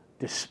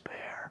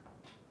Despair.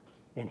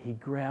 And he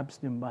grabs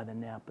them by the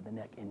nape of the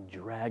neck and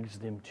drags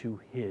them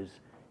to his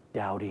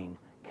doubting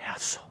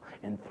castle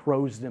and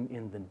throws them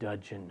in the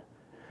dungeon.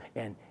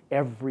 And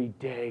every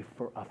day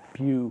for a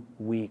few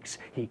weeks,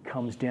 he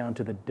comes down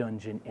to the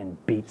dungeon and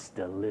beats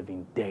the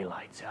living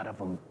daylights out of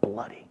them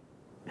bloody.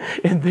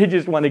 And they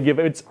just want to give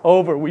it. It's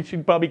over. We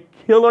should probably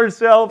kill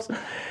ourselves.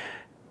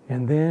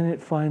 And then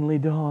it finally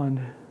dawned.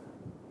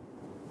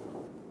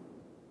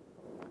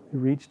 He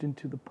reached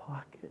into the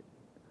pocket.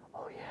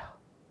 Oh yeah,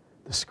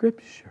 the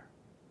Scripture.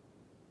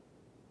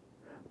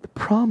 The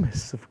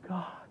promise of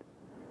God.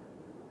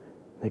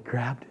 They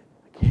grabbed it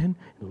again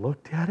and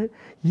looked at it.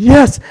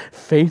 Yes,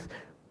 faith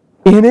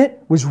in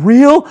it was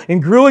real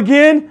and grew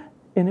again.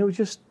 And it was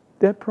just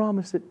that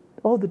promise that,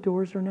 oh, the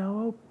doors are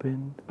now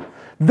opened.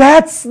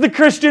 That's the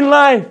Christian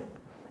life.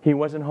 He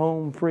wasn't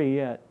home free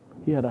yet.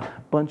 He had a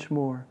bunch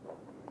more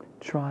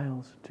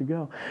trials to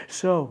go.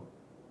 So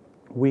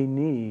we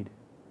need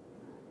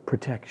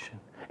protection.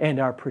 And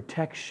our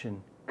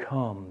protection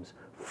comes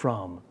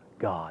from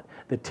God.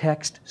 The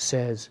text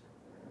says,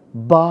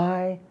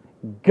 by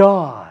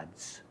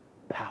God's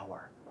power.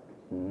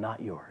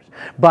 not yours.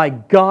 By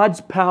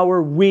God's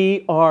power,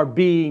 we are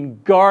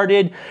being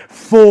guarded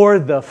for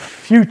the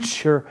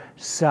future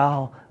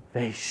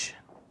salvation.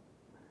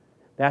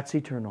 That's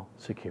eternal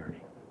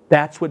security.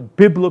 That's what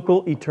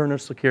biblical eternal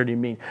security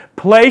means.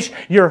 Place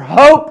your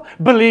hope,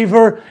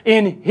 believer,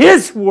 in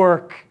His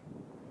work,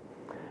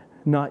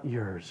 not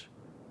yours.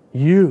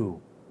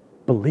 You,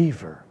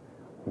 believer,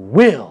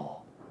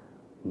 will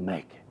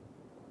make it.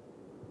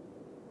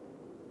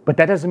 But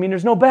that doesn't mean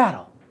there's no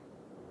battle.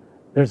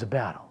 There's a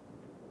battle.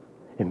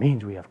 It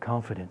means we have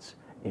confidence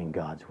in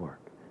God's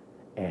work.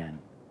 And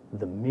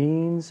the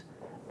means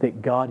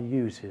that God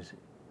uses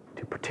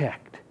to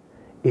protect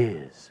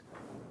is,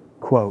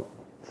 quote,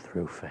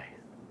 through faith.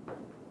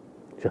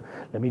 So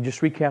let me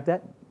just recap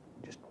that.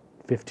 Just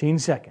 15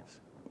 seconds.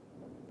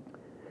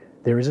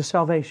 There is a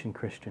salvation,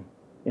 Christian,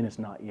 and it's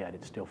not yet.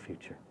 It's still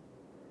future.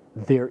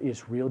 There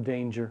is real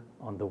danger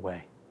on the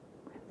way.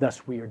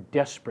 Thus, we are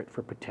desperate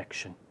for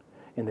protection.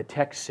 And the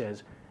text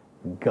says,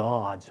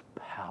 God's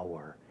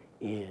power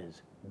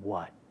is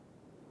what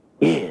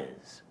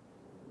is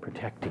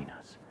protecting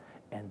us.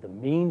 And the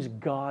means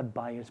God,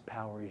 by His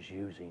power, is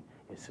using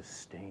is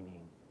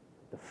sustaining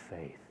the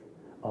faith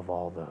of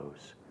all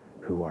those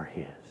who are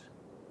His.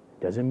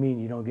 Doesn't mean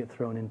you don't get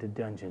thrown into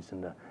dungeons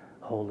and the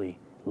holy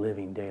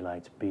living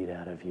daylights beat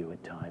out of you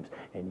at times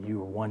and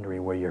you are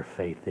wondering where your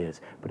faith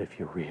is. But if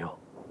you're real,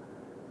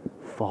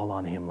 fall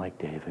on Him like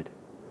David.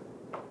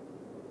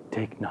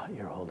 Take not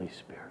your Holy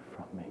Spirit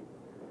from me.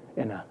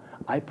 And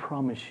I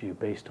promise you,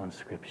 based on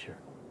Scripture,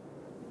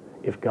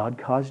 if God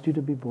caused you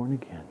to be born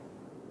again,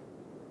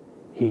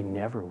 He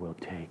never will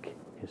take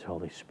His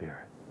Holy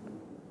Spirit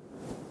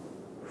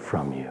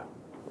from you.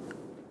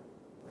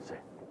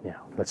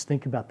 Now, let's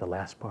think about the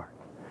last part.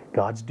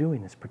 God's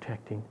doing this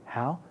protecting.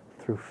 How?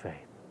 Through faith.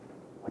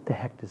 What the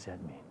heck does that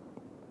mean?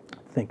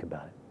 Think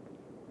about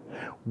it.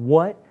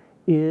 What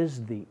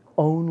is the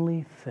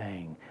only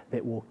thing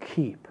that will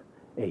keep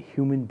a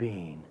human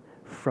being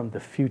from the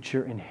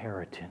future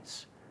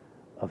inheritance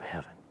of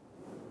heaven?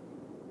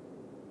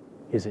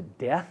 Is it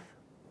death?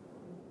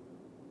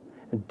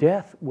 And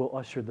death will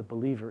usher the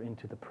believer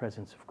into the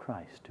presence of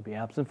Christ. To be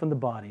absent from the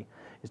body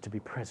is to be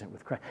present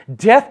with Christ.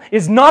 Death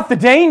is not the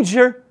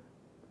danger.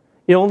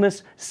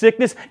 Illness,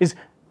 sickness is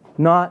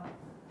not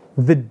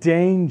the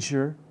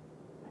danger.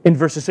 In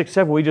verses 6 and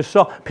 7, we just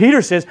saw,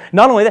 Peter says,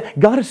 not only that,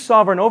 God is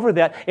sovereign over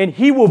that, and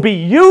He will be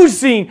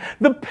using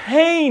the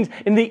pains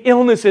and the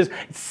illnesses,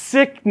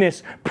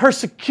 sickness,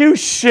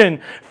 persecution,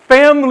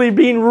 family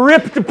being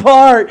ripped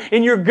apart,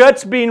 and your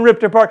guts being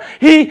ripped apart.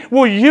 He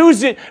will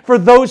use it for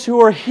those who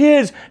are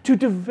His to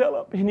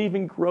develop and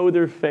even grow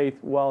their faith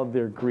while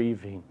they're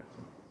grieving.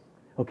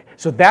 Okay,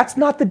 so that's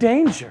not the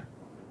danger.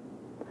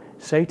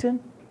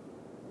 Satan?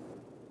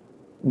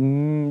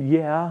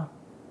 Yeah.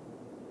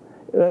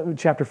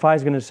 Chapter 5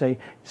 is going to say,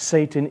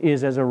 Satan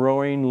is as a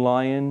roaring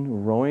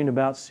lion, roaring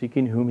about,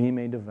 seeking whom he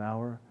may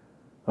devour,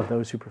 of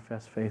those who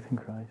profess faith in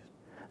Christ.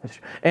 That's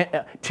true.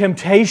 And,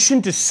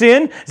 temptation to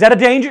sin, is that a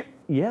danger?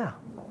 Yeah.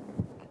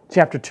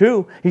 Chapter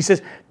 2, he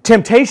says,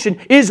 temptation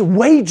is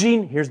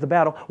waging, here's the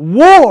battle,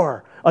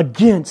 war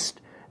against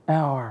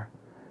our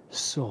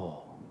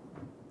soul.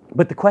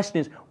 But the question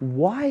is,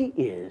 why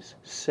is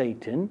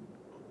Satan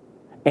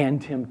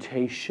and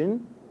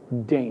temptation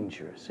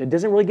dangerous? It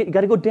doesn't really you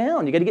got to go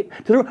down. You got to get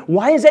to the road.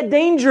 Why is that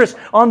dangerous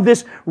on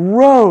this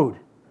road?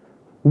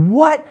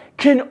 What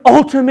can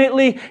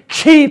ultimately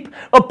keep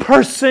a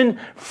person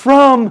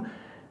from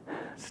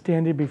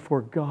standing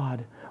before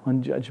God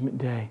on Judgment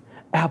Day?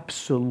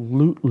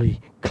 Absolutely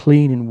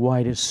clean and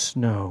white as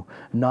snow,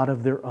 not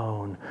of their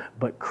own,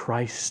 but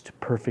Christ's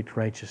perfect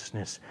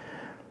righteousness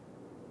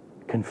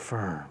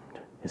confirmed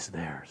is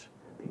theirs.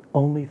 The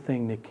only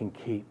thing that can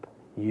keep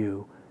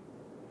you,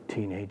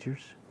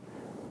 teenagers,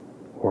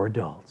 or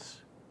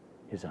adults,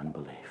 is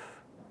unbelief.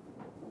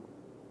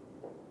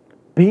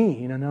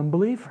 Being an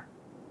unbeliever.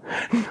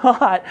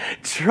 Not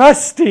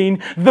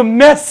trusting the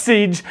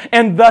message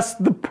and thus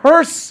the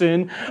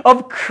person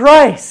of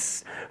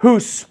Christ, who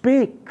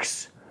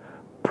speaks,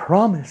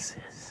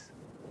 promises,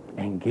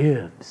 and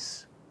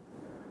gives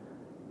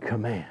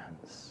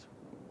commands.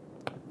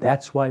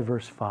 That's why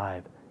verse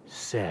 5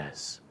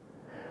 says,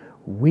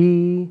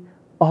 we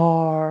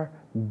are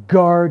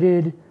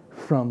guarded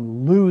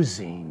from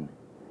losing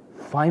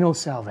final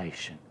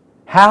salvation.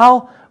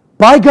 How?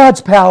 By God's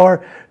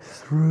power,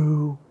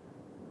 through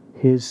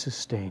His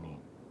sustaining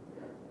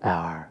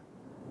our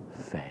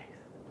faith.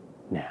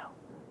 Now,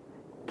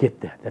 get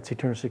that. That's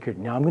eternal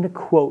security. Now I'm going to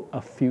quote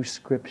a few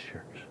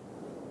scriptures.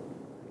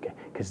 Okay?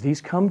 Because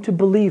these come to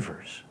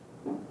believers.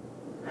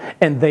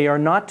 And they are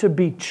not to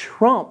be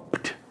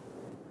trumped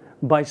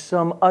by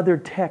some other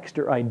text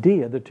or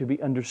idea. They're to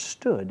be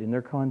understood in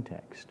their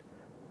context.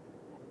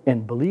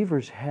 And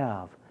believers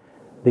have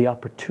the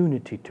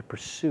opportunity to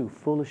pursue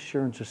full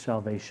assurance of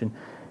salvation,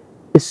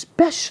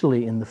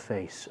 especially in the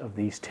face of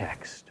these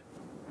texts.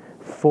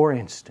 For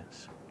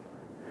instance,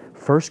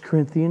 1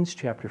 Corinthians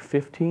chapter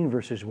 15,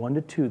 verses 1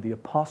 to 2, the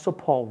Apostle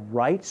Paul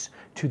writes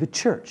to the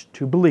church,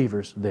 to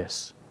believers,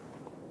 this.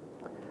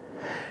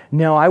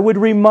 Now I would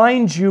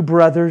remind you,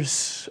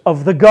 brothers,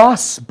 of the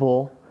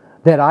gospel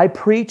that I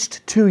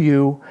preached to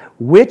you,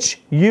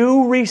 which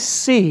you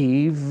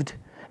received,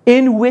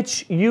 in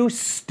which you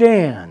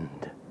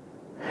stand,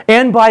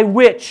 and by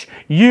which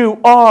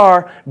you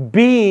are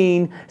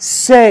being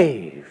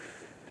saved,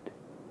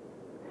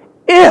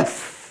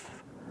 if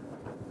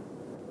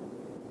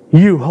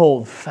you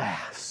hold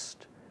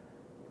fast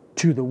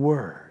to the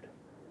word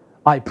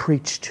I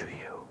preached to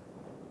you,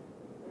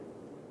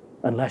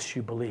 unless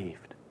you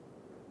believed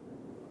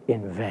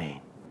in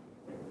vain.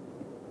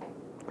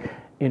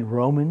 In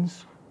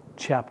Romans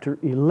chapter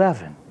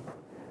 11,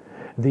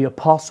 the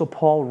Apostle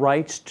Paul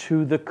writes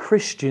to the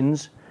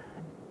Christians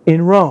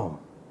in Rome.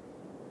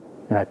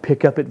 And I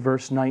pick up at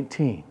verse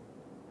 19.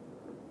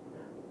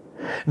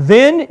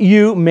 Then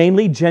you,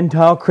 mainly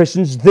Gentile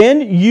Christians,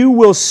 then you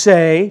will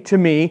say to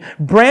me,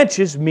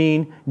 branches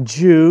mean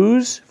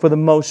Jews for the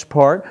most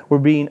part. We're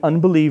being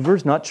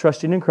unbelievers, not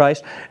trusting in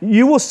Christ.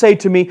 You will say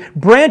to me,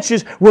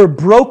 branches were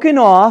broken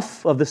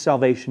off of the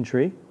salvation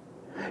tree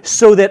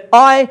so that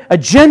I, a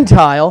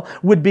Gentile,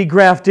 would be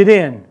grafted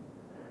in.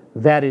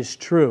 That is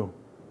true.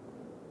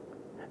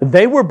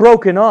 They were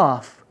broken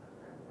off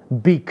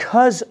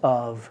because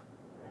of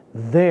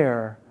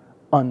their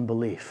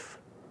unbelief.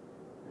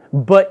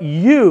 But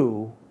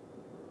you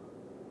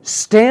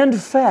stand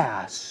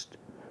fast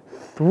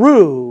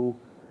through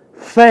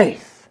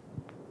faith.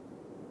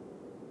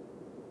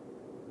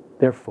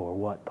 Therefore,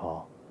 what,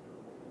 Paul?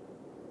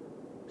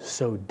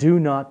 So do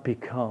not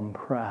become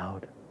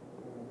proud,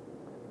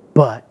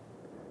 but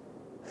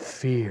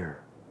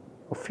fear.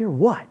 Well, fear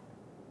what?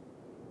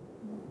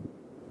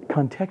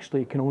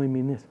 Contextually, it can only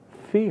mean this.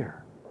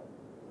 Fear.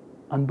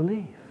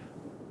 Unbelief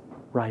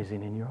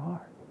rising in your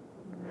heart.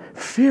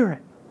 Fear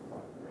it.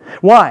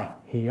 Why?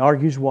 He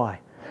argues why.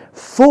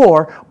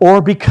 For,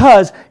 or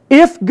because,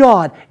 if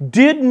God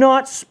did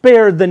not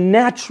spare the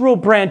natural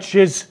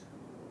branches,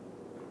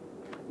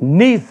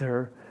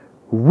 neither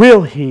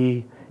will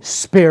He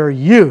spare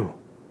you.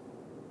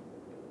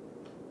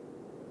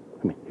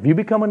 I mean, if you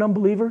become an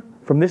unbeliever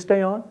from this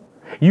day on,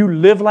 you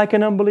live like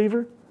an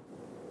unbeliever,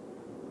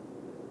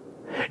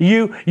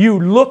 you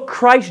look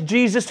Christ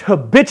Jesus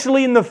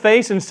habitually in the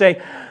face and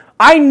say,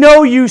 I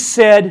know you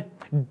said,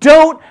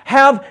 don't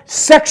have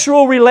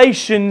sexual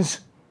relations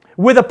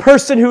with a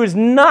person who is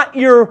not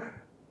your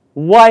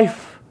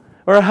wife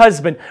or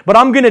husband, but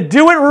I'm going to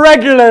do it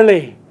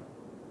regularly.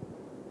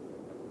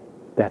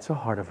 That's a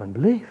heart of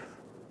unbelief.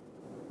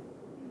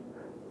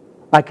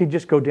 I could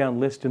just go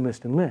down list and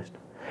list and list.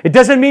 It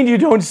doesn't mean you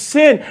don't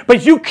sin,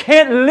 but you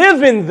can't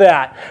live in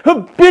that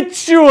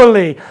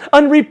habitually,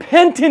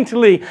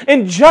 unrepentantly,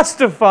 and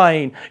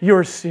justifying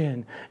your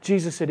sin.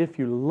 Jesus said, if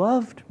you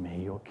loved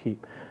me, you'll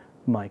keep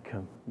my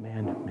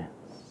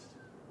commandments.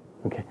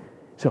 Okay,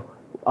 so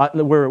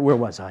where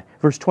was I?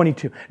 Verse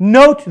 22.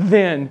 Note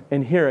then,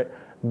 and hear it,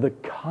 the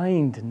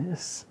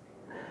kindness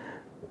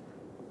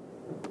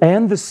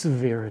and the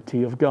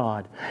severity of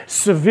God.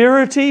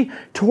 Severity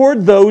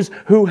toward those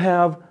who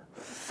have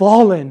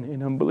fallen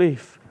in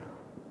unbelief,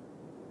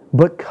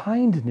 but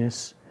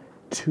kindness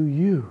to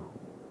you,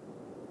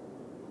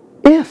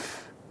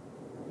 if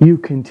you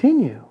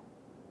continue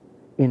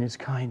in His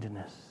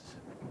kindness.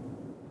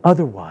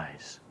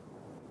 Otherwise,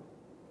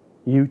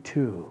 you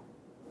too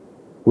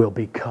will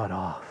be cut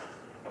off.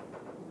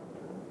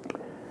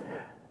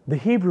 The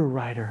Hebrew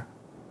writer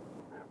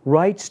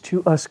writes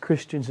to us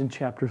Christians in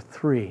chapter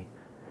 3,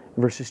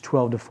 verses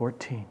 12 to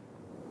 14.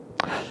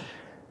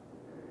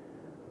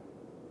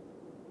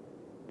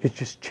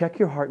 Just check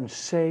your heart and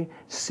see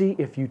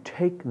if you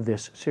take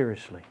this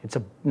seriously. It's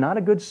not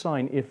a good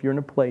sign if you're in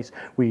a place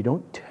where you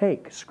don't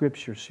take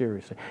Scripture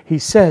seriously. He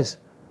says,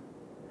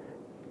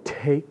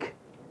 take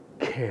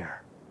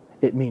care.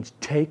 It means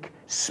take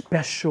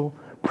special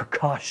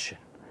precaution.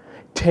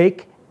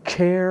 Take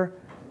care,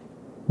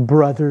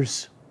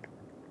 brothers,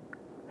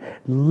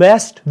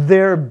 lest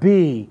there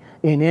be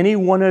in any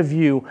one of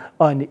you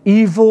an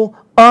evil,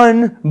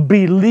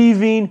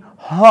 unbelieving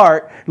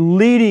heart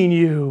leading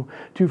you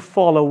to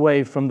fall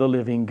away from the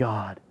living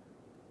God.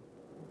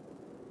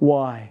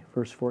 Why?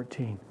 Verse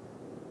 14.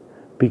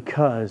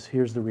 Because,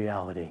 here's the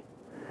reality.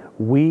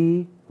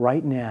 We,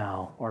 right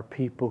now, are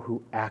people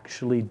who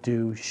actually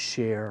do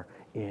share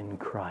in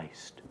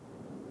Christ.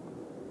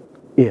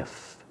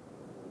 If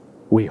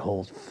we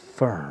hold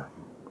firm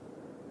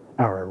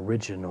our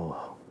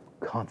original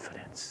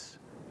confidence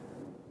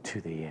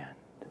to the end.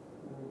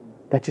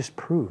 That just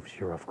proves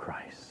you're of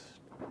Christ,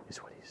 is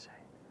what he's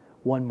saying.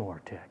 One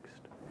more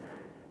text.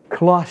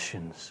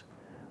 Colossians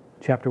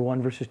chapter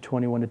 1, verses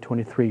 21 to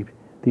 23,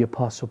 the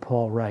Apostle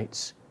Paul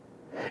writes,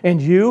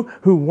 and you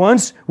who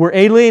once were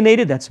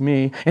alienated, that's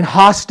me, and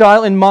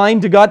hostile in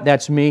mind to God,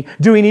 that's me,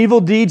 doing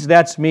evil deeds,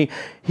 that's me,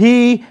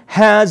 He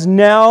has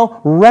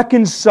now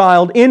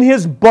reconciled in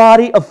His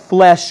body of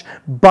flesh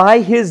by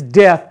His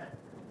death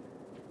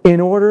in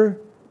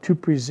order to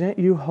present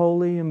you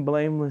holy and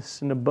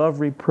blameless and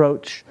above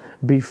reproach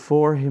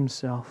before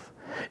Himself.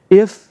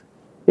 If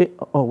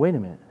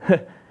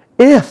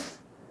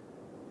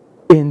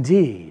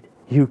indeed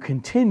you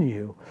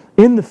continue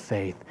in the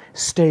faith,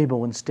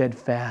 stable and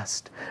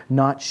steadfast,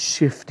 not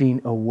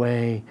shifting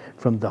away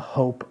from the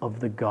hope of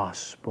the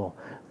gospel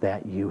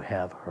that you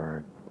have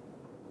heard.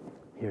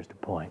 Here's the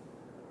point.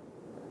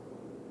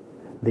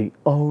 The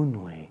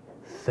only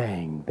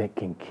thing that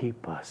can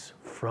keep us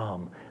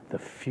from the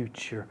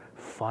future,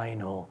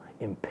 final,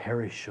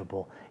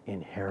 imperishable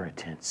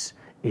inheritance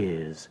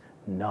is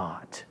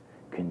not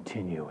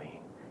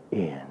continuing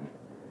in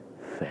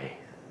faith.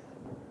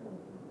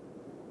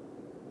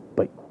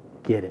 But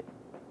get it.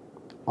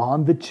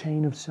 On the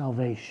chain of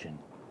salvation,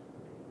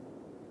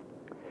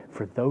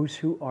 for those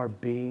who are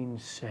being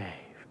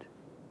saved,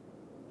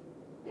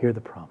 hear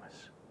the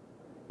promise.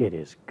 It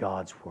is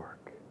God's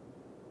work.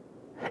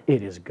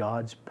 It is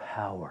God's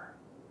power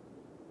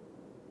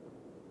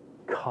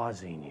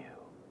causing you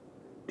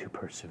to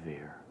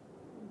persevere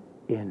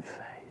in faith.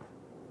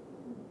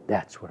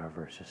 That's what our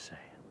verse is saying.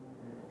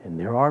 And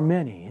there are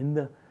many in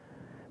the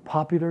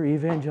popular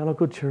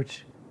evangelical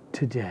church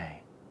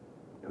today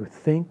who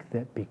think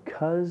that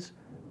because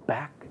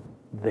back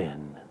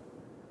then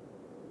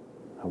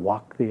I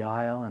walked the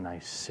aisle and I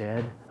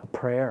said a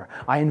prayer,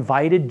 I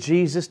invited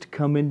Jesus to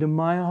come into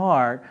my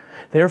heart.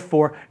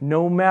 Therefore,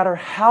 no matter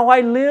how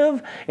I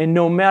live and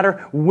no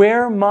matter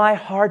where my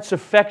heart's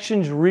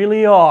affections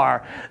really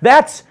are,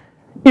 that's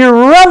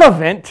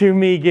irrelevant to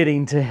me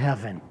getting to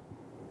heaven.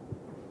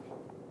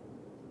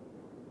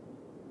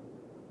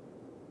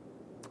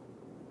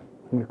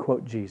 I'm going to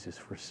quote Jesus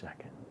for a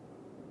second.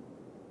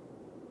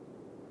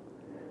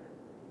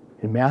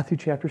 In Matthew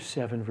chapter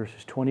 7,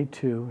 verses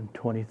 22 and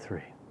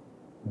 23,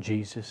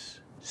 Jesus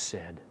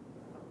said,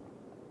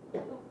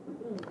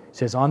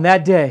 says, on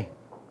that day,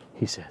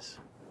 he says,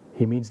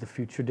 he means the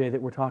future day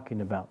that we're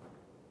talking about.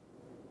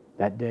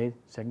 That day,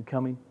 second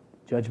coming,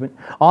 judgment.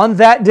 On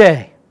that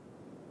day,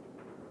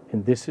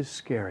 and this is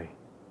scary,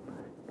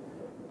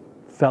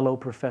 fellow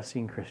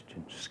professing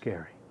Christians,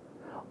 scary.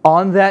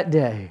 On that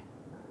day,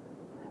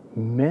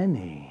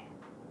 many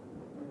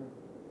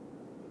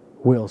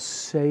will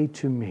say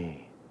to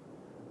me,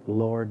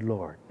 Lord,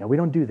 Lord. Now, we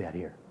don't do that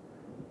here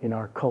in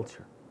our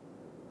culture.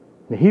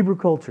 In the Hebrew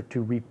culture,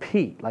 to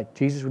repeat, like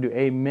Jesus would do,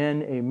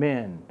 amen,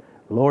 amen,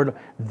 Lord,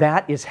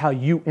 that is how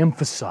you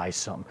emphasize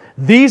something.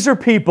 These are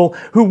people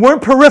who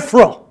weren't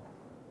peripheral.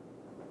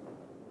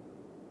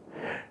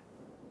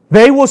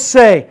 They will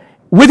say,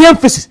 with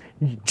emphasis,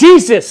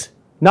 Jesus,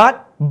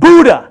 not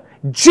Buddha,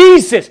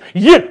 Jesus,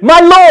 my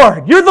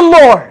Lord, you're the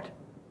Lord.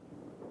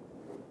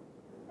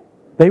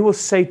 They will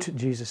say to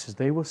Jesus,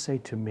 they will say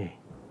to me,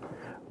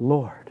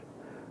 Lord,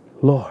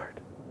 Lord,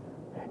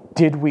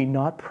 did we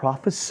not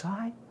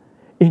prophesy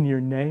in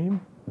your name?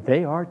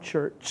 They are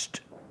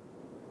churched.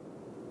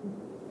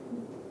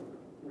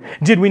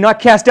 Did we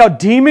not cast out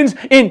demons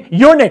in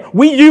your name?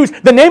 We use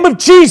the name of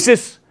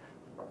Jesus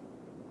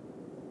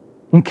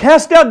and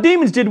cast out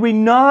demons. Did we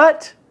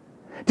not?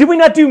 Did we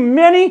not do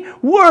many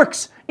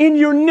works in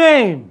your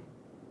name?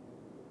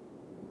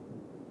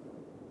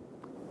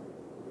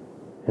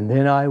 And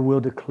then I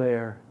will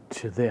declare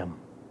to them,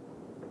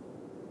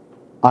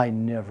 I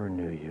never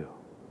knew you.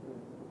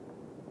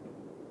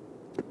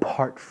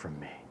 Depart from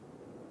me,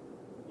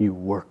 you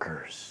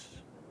workers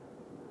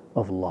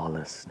of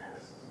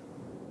lawlessness.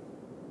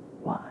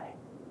 Why?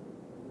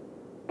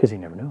 Because he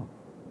never knew them.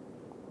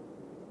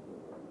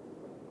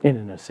 And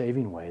in a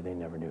saving way, they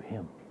never knew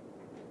him.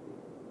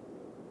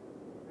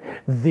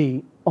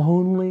 The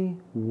only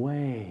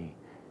way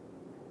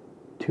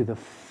to the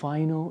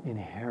final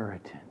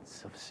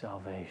inheritance of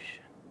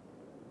salvation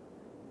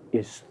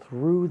is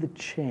through the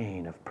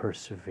chain of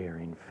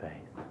persevering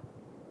faith.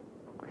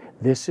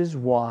 This is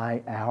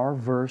why our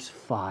verse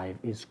 5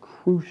 is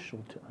crucial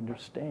to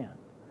understand.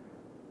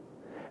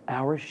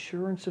 Our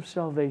assurance of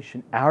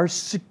salvation, our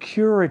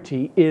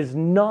security is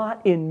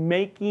not in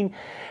making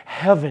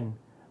heaven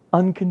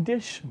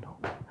unconditional.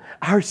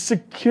 Our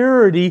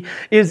security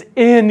is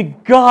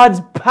in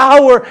God's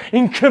power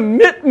and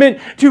commitment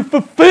to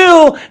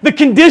fulfill the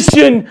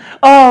condition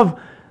of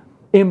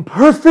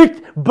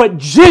imperfect but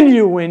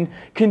genuine,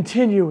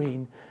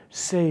 continuing,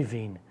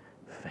 saving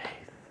faith.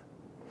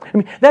 I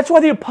mean, that's why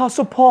the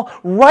Apostle Paul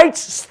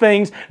writes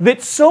things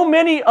that so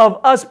many of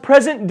us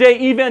present-day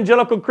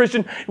evangelical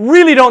Christians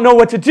really don't know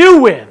what to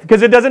do with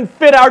because it doesn't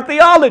fit our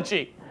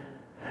theology.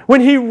 When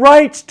he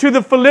writes to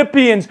the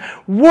Philippians,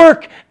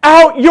 work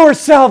out your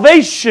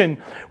salvation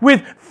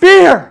with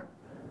fear.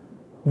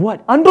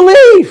 What?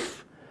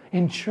 Unbelief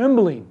and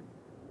trembling.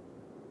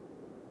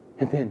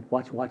 And then,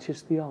 watch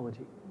his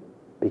theology.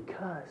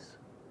 Because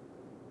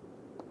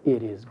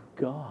it is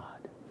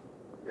God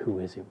who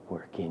is at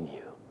work in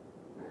you,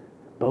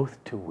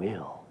 both to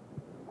will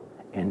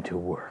and to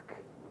work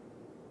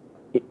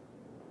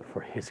for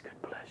his good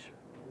pleasure.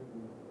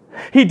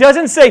 He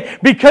doesn't say,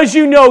 because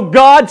you know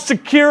God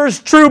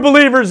secures true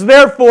believers,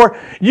 therefore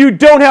you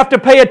don't have to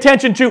pay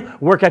attention to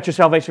work out your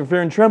salvation with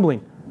fear and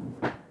trembling.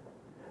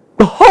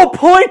 The whole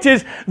point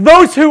is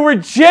those who are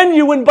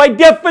genuine by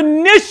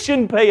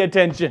definition pay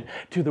attention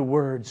to the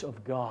words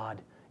of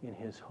God in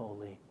His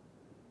holy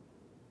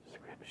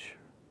Scripture.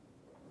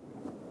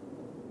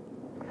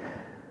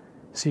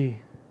 See,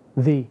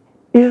 the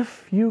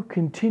if you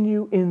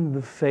continue in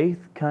the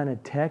faith kind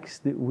of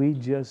text that we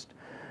just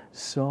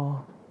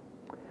saw,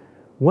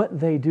 what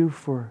they do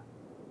for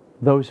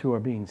those who are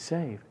being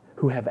saved,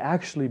 who have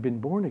actually been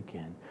born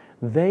again,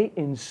 they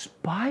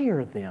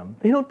inspire them.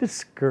 They don't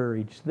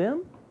discourage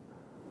them.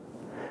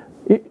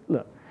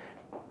 Look,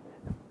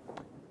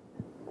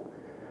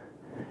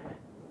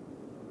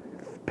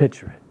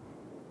 picture it.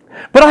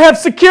 But I have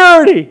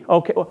security.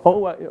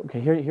 Okay,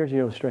 here's the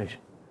illustration.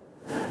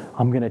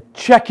 I'm going to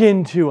check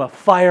into a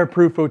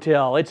fireproof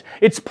hotel.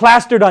 It's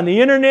plastered on the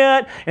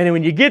internet, and then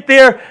when you get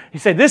there, you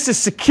say, this is a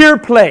secure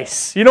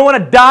place. You don't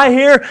want to die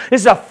here?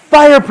 This is a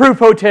fireproof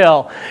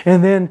hotel.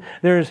 And then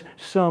there's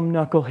some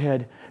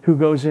knucklehead who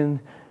goes in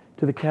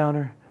to the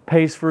counter,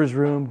 pays for his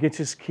room, gets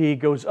his key,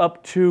 goes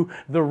up to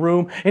the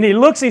room, and he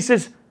looks and he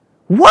says,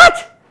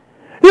 what?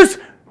 There's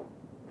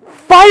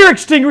fire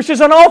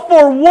extinguishers on all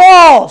 4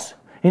 walls.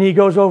 And he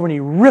goes over and he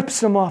rips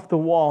them off the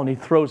wall and he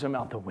throws them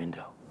out the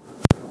window.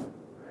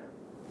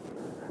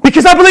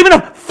 Because I believe in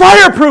a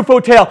fireproof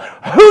hotel.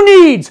 Who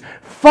needs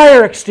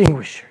fire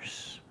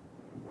extinguishers?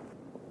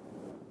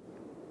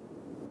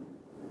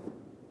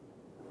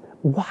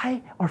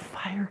 Why are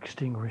fire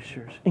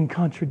extinguishers in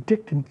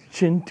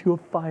contradiction to a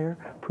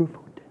fireproof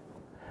hotel?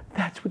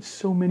 That's what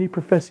so many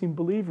professing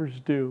believers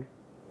do.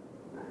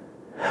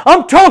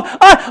 I'm told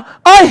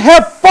I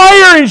have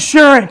fire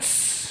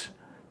insurance.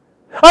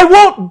 I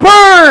won't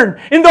burn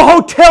in the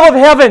hotel of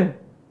heaven.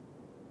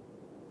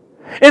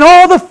 And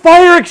all the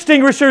fire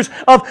extinguishers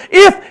of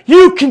if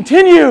you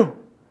continue,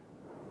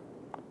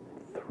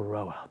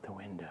 throw out the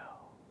window.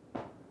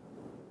 It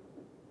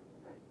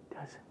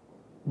doesn't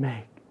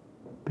make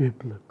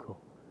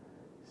biblical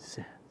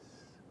sense.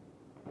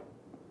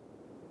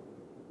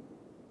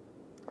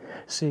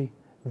 See,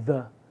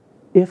 the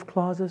if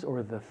clauses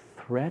or the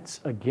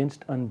threats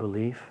against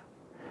unbelief,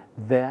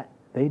 that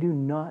they do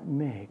not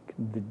make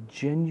the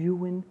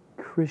genuine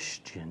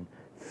Christian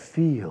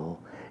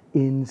feel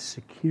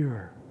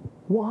insecure.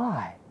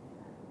 Why?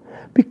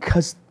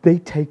 Because they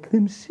take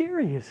them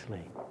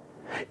seriously.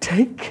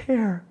 Take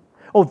care.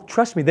 Oh,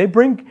 trust me, they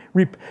bring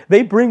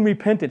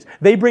repentance.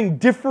 They bring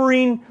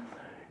differing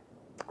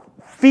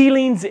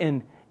feelings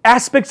and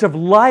aspects of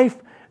life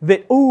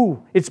that,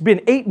 it's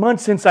been 8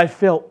 months since I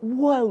felt,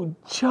 whoa,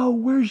 Joe,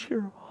 where's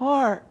your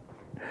heart?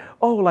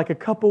 Oh, like a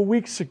couple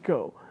weeks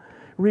ago,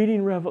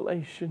 reading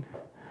Revelation.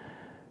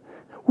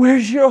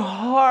 Where's your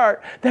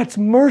heart? That's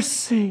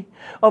mercy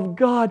of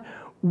God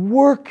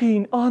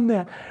working on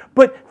that.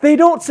 But they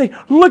don't say,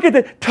 look at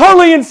that,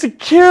 totally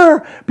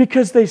insecure,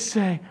 because they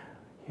say,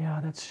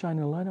 yeah, that's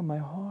shining a light on my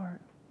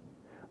heart.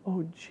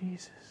 Oh,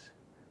 Jesus,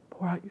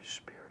 pour out your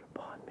Spirit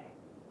upon me.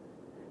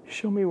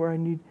 Show me where I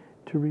need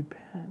to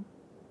repent.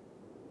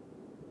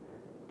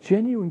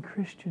 Genuine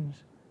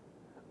Christians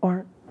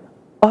aren't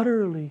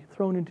utterly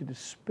thrown into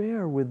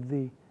despair with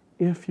the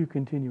if you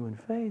continue in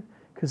faith,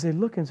 because they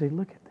look and say,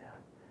 look at that.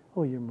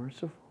 Oh, you're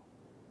merciful.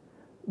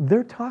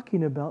 They're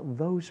talking about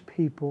those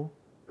people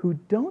who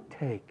don't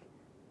take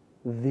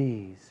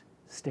these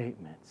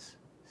statements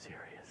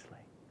seriously.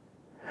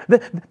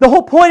 The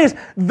whole point is,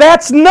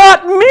 that's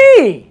not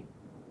me.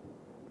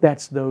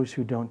 That's those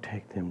who don't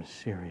take them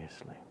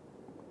seriously.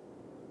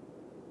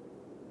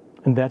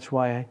 And that's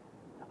why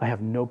I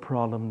have no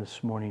problem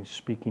this morning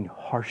speaking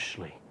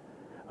harshly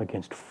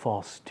against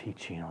false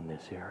teaching on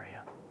this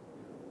area.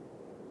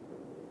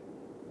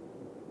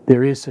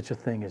 There is such a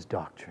thing as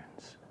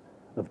doctrines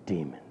of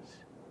demons.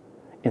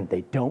 And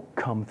they don't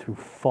come through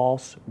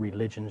false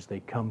religions. They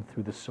come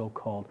through the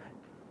so-called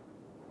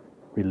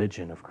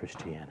religion of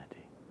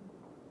Christianity.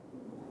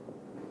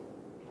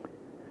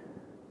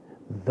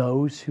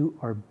 Those who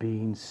are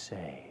being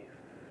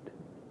saved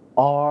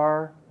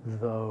are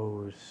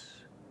those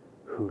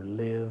who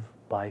live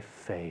by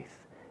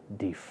faith,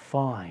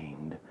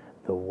 defined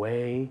the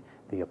way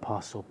the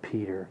Apostle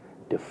Peter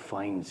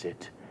defines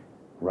it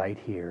right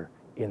here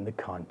in the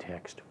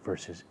context,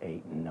 verses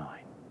 8 and 9.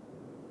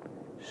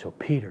 So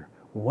Peter,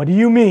 what do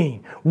you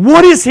mean?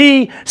 What is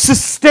he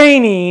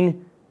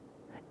sustaining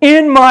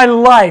in my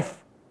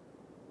life?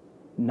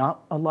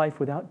 Not a life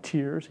without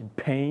tears and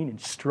pain and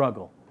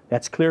struggle.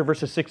 That's clear,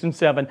 verses 6 and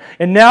 7.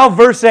 And now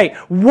verse 8.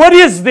 What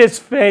is this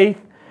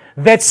faith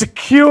that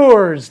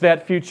secures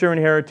that future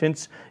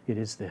inheritance? It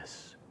is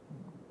this.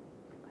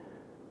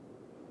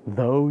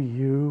 Though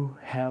you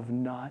have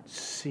not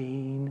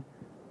seen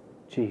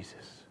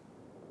Jesus.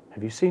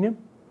 Have you seen him?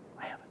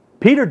 I haven't.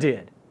 Peter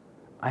did.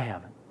 I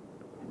haven't.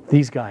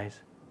 These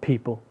guys,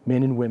 people,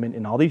 men and women,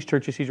 in all these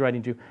churches he's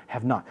writing to,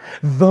 have not.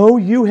 Though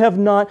you have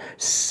not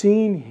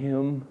seen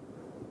him,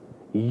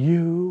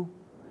 you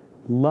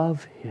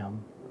love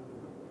him.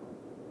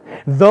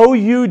 Though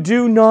you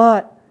do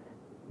not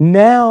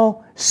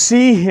now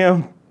see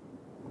him,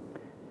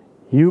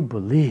 you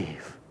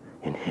believe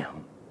in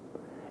him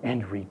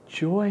and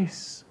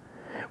rejoice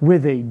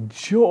with a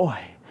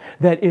joy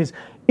that is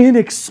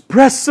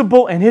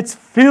inexpressible and it's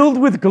filled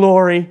with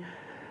glory,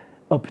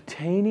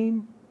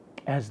 obtaining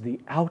as the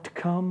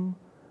outcome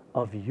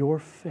of your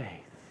faith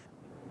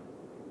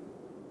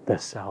the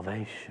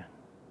salvation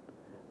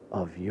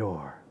of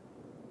your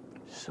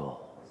souls.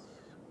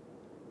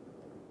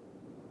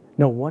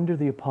 No wonder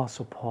the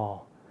Apostle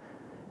Paul,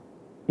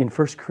 in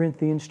 1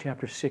 Corinthians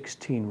chapter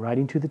 16,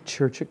 writing to the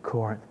church at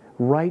Corinth,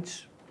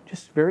 writes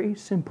just very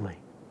simply,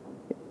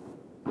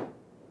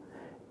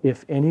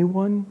 if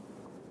anyone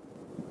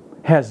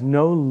has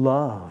no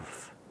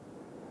love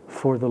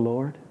for the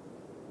Lord,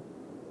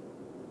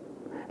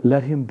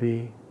 let him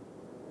be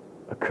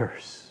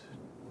accursed.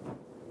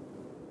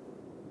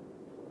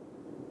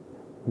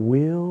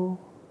 Will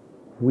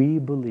we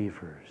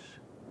believers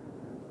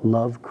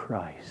love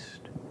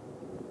Christ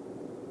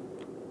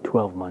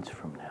 12 months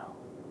from now?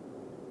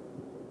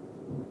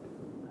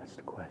 That's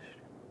the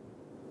question.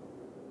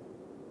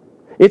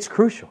 It's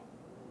crucial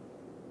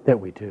that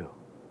we do.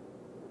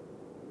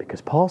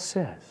 Because Paul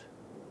says,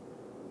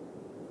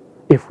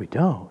 if we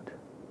don't,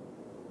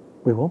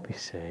 we won't be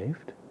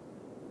saved.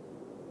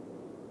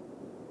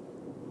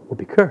 We'll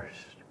be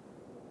cursed.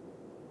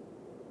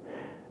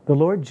 The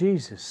Lord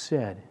Jesus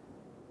said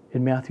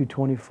in Matthew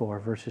 24,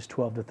 verses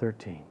 12 to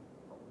 13,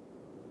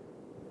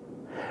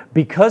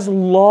 because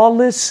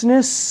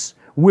lawlessness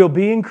will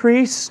be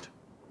increased,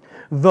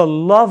 the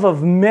love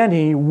of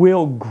many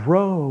will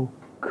grow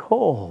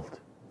cold.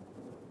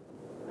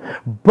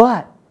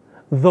 But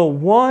the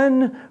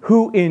one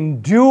who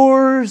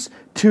endures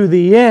to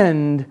the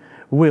end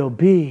will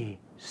be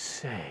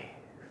saved.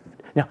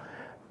 Now,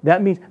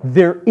 that means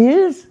there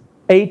is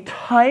a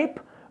type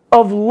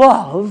of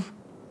love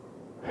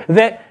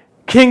that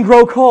can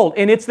grow cold.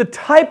 And it's the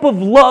type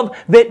of love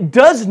that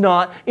does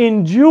not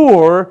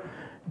endure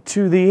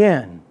to the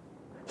end.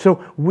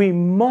 So we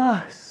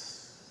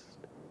must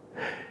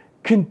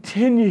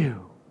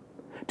continue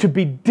to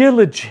be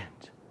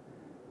diligent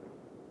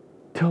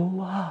to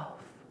love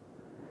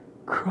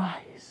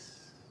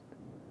Christ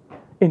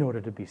in order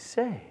to be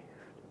saved.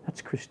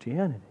 That's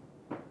Christianity.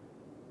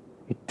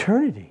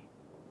 Eternity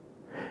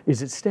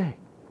is at stake.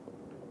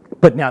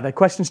 But now the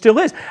question still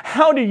is,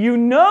 how do you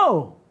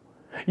know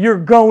you're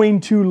going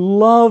to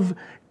love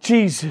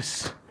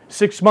Jesus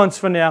 6 months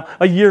from now,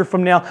 a year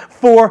from now,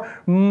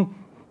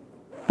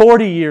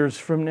 40 years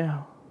from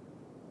now?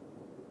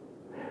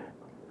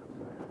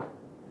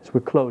 As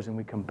we're closing,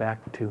 we come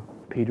back to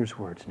Peter's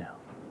words now.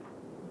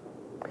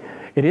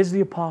 It is the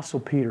Apostle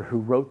Peter who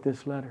wrote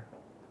this letter.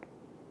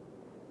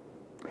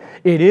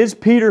 It is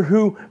Peter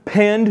who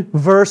penned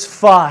verse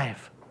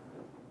 5.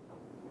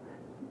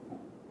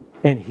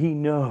 And he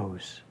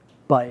knows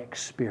by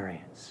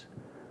experience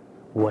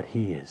what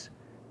he is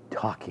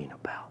talking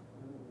about.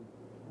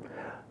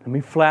 Let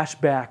me flash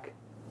back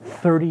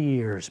 30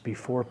 years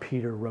before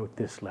Peter wrote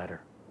this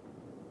letter.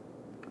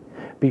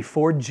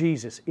 Before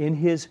Jesus, in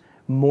his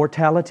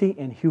mortality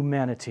and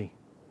humanity,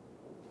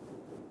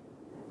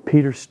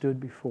 Peter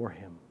stood before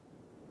him.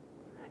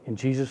 And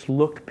Jesus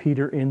looked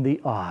Peter in the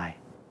eye,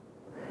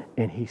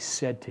 and he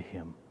said to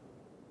him,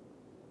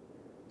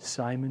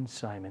 Simon,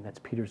 Simon, that's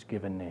Peter's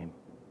given name.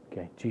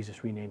 Okay,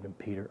 Jesus renamed him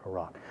Peter, a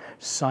rock.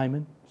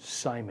 Simon,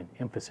 Simon,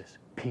 emphasis.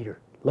 Peter,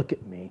 look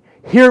at me.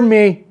 Hear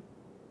me.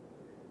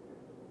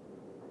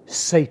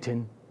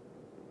 Satan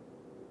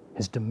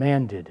has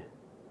demanded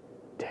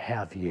to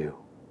have you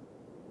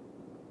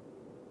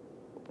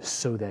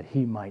so that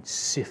he might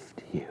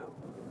sift you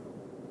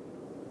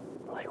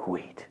like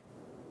wheat.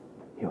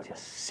 He'll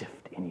just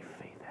sift any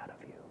faith out of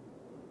you.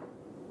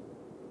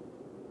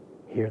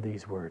 Hear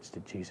these words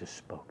that Jesus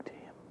spoke to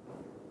him.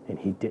 And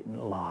he didn't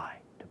lie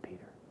to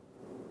Peter.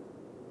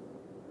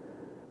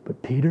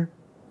 But Peter,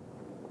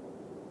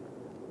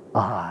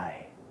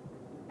 I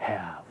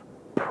have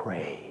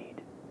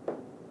prayed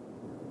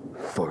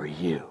for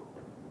you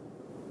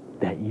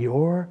that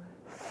your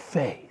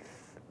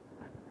faith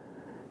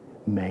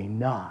may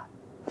not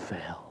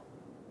fail.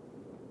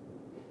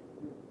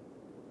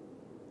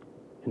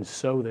 And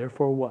so,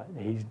 therefore, what?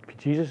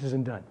 Jesus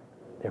isn't done.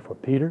 Therefore,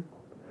 Peter,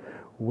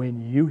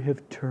 when you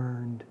have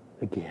turned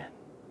again,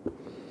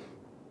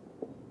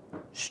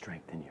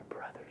 strengthen your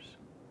brothers.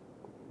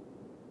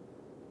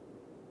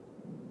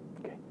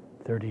 Okay,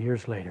 30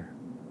 years later,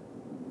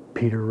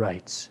 Peter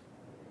writes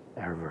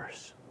our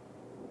verse.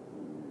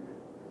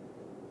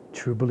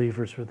 True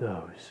believers are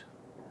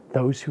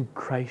those who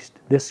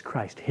this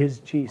Christ, his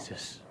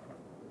Jesus,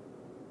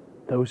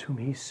 those whom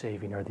he's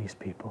saving are these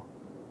people.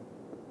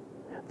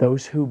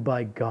 Those who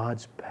by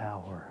God's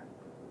power,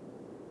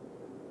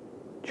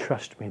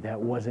 trust me, that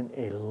wasn't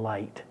a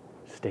light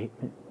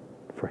statement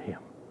for him.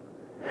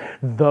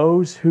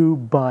 Those who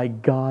by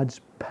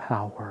God's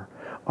power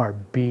are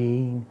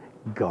being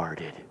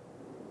guarded,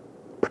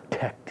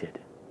 protected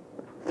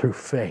through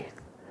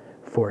faith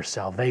for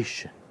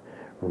salvation,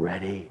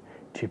 ready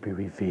to be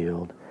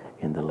revealed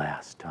in the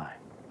last time.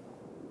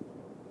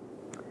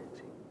 You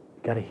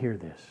got to hear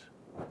this.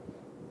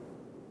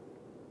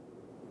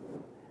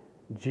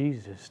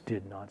 Jesus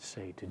did not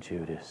say to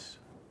Judas,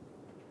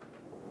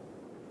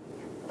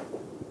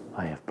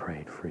 I have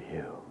prayed for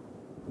you.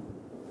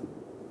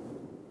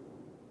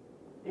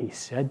 He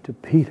said to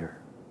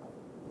Peter,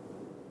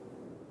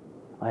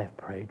 I have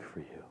prayed for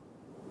you.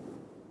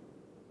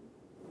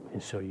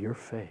 And so your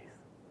faith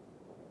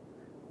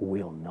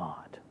will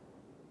not.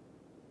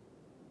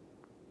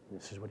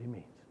 This is what he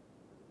means.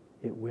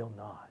 It will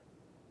not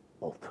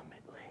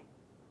ultimately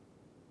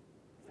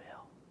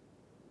fail.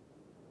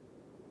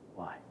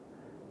 Why?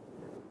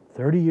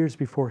 30 years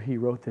before he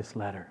wrote this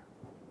letter,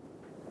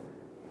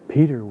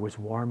 Peter was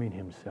warming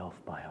himself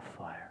by a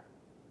fire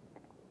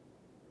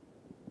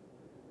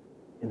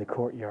in the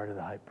courtyard of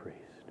the high priest.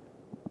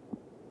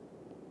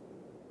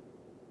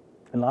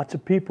 And lots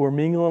of people were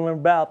mingling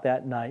about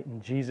that night,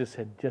 and Jesus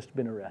had just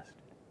been arrested.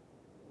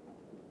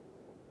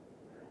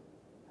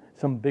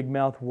 Some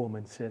big-mouthed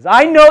woman says,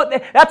 I know,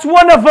 that's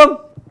one of them.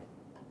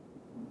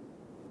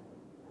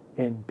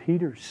 And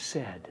Peter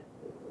said,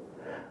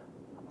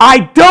 I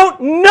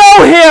don't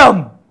know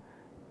him.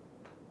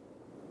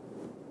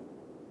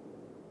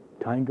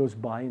 Time goes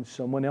by and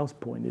someone else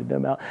pointed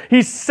them out.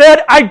 He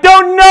said, I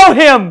don't know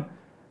him.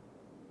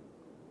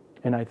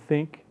 And I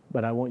think,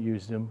 but I won't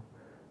use them,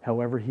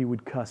 however he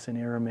would cuss in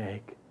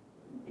Aramaic,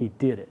 he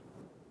did it.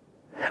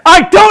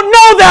 I don't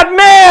know that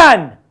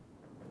man!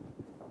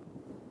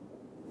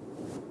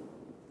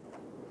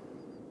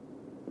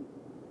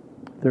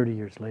 30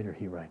 years later,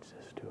 he writes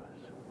this to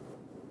us.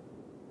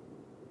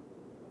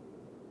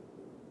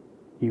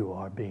 You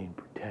are being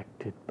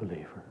protected,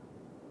 believer,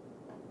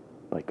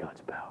 by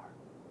God's power.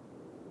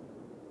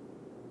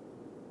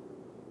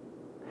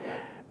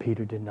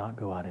 Peter did not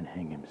go out and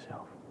hang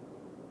himself.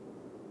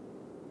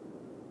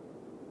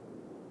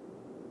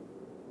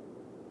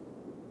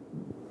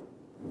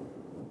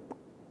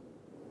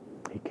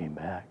 He came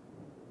back.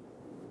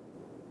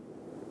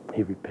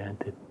 He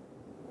repented.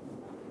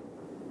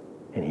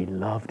 And he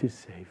loved his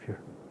Savior.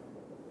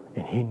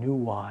 And he knew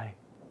why.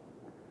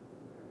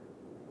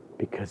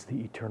 Because the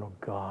eternal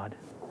God,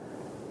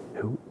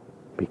 who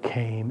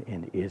became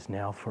and is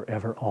now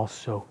forever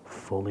also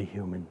fully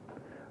human,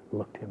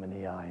 looked him in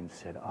the eye and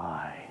said,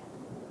 I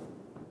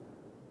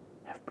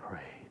have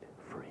prayed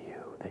for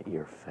you that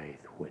your faith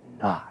would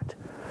not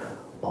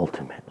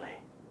ultimately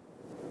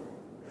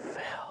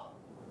fail.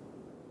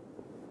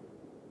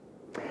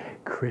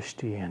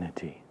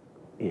 Christianity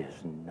is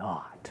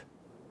not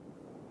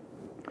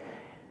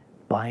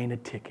buying a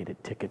ticket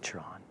at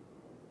Ticketron,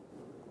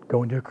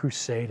 going to a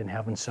crusade and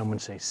having someone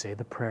say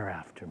the prayer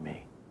after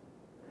me.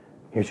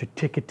 Here's your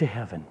ticket to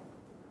heaven.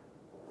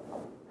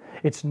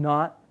 It's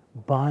not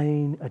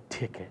buying a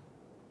ticket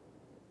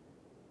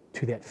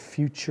to that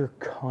future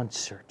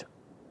concert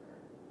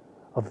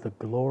of the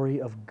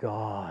glory of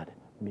God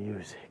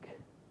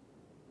music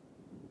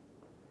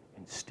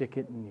and stick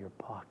it in your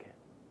pocket.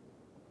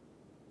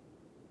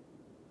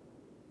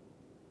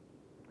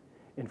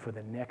 And for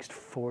the next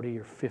 40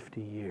 or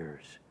 50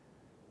 years,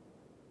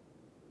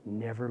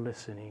 never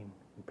listening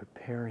and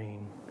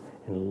preparing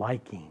and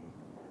liking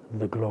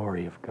the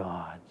glory of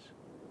God's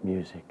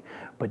music,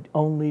 but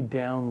only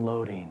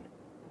downloading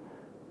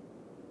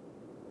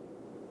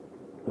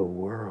the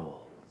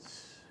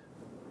world's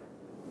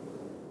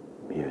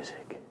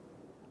music.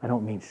 I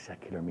don't mean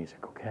secular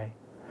music, okay?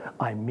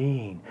 I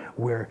mean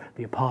where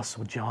the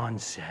Apostle John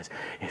says,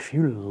 if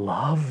you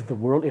love the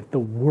world, if the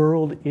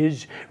world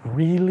is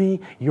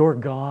really your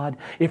God,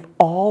 if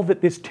all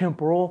that this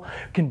temporal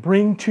can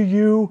bring to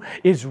you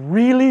is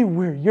really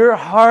where your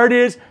heart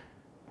is,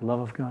 the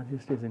love of God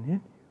just isn't in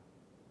you.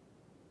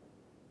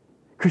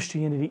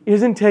 Christianity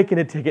isn't taking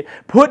a ticket,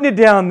 putting it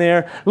down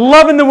there,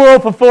 loving the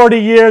world for 40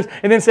 years,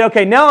 and then say,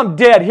 okay, now I'm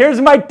dead. Here's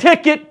my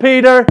ticket,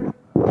 Peter.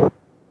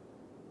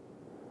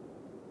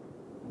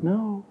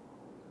 No.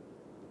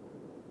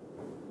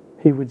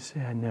 He would say,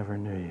 I never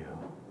knew you.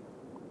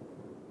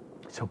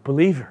 So,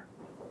 believer,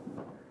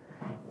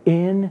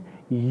 in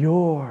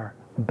your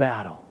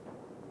battle,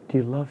 do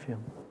you love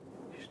him?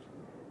 Do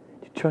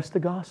you trust the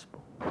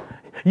gospel?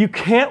 You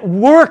can't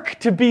work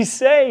to be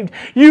saved.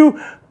 You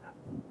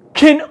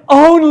can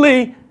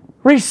only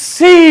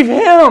receive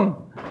him.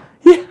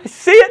 Yeah, I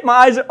see it. My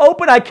eyes are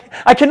open. I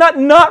cannot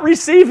not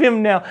receive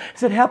him now.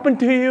 Has it happened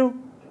to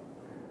you?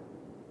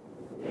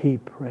 He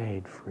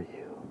prayed for you.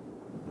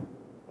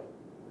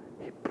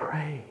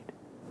 Prayed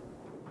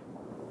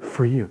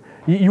for you.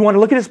 You want to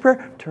look at his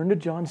prayer? Turn to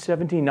John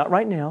 17. Not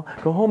right now.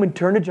 Go home and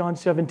turn to John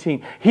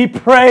 17. He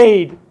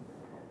prayed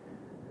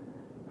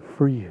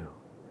for you.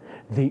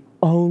 The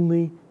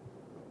only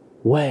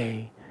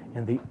way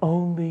and the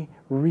only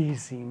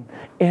reason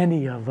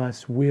any of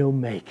us will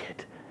make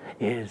it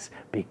is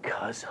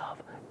because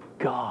of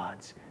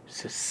God's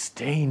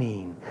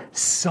sustaining,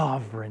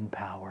 sovereign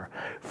power,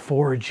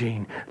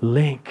 forging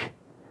link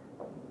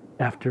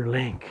after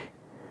link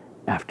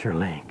after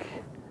link,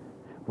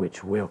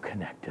 which will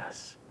connect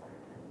us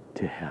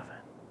to heaven.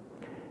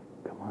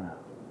 Come on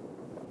up.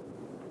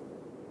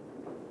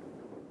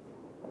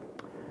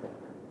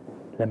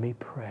 Let me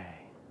pray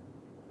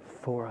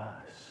for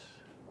us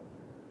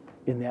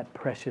in that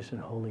precious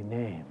and holy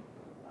name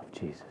of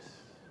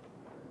Jesus.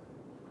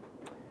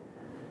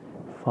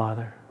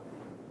 Father,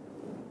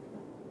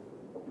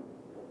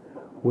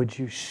 would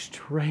you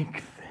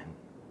strengthen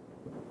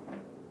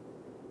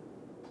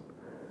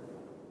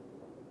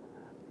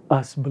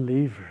us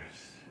believers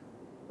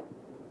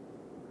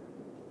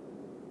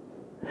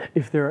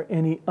If there are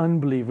any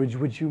unbelievers,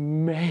 would you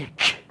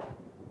make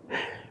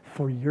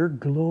for your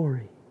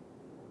glory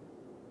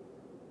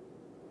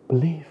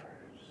believers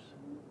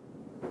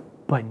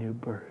by new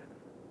birth?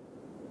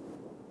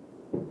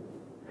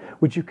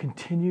 Would you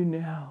continue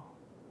now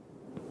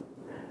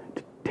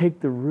to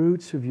take the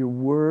roots of your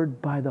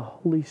word by the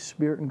Holy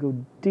Spirit and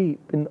go deep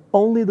in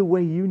only the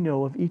way you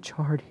know of each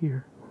heart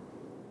here?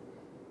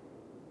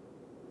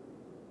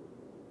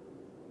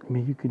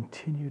 May you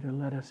continue to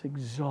let us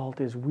exalt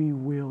as we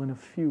will in a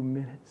few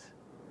minutes.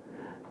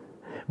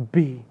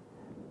 Be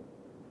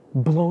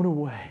blown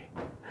away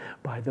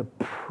by the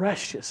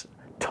precious,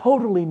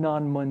 totally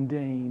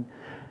non-mundane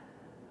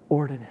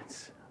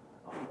ordinance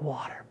of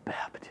water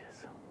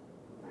baptism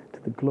to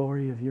the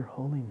glory of your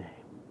holy name.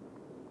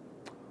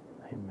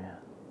 Amen.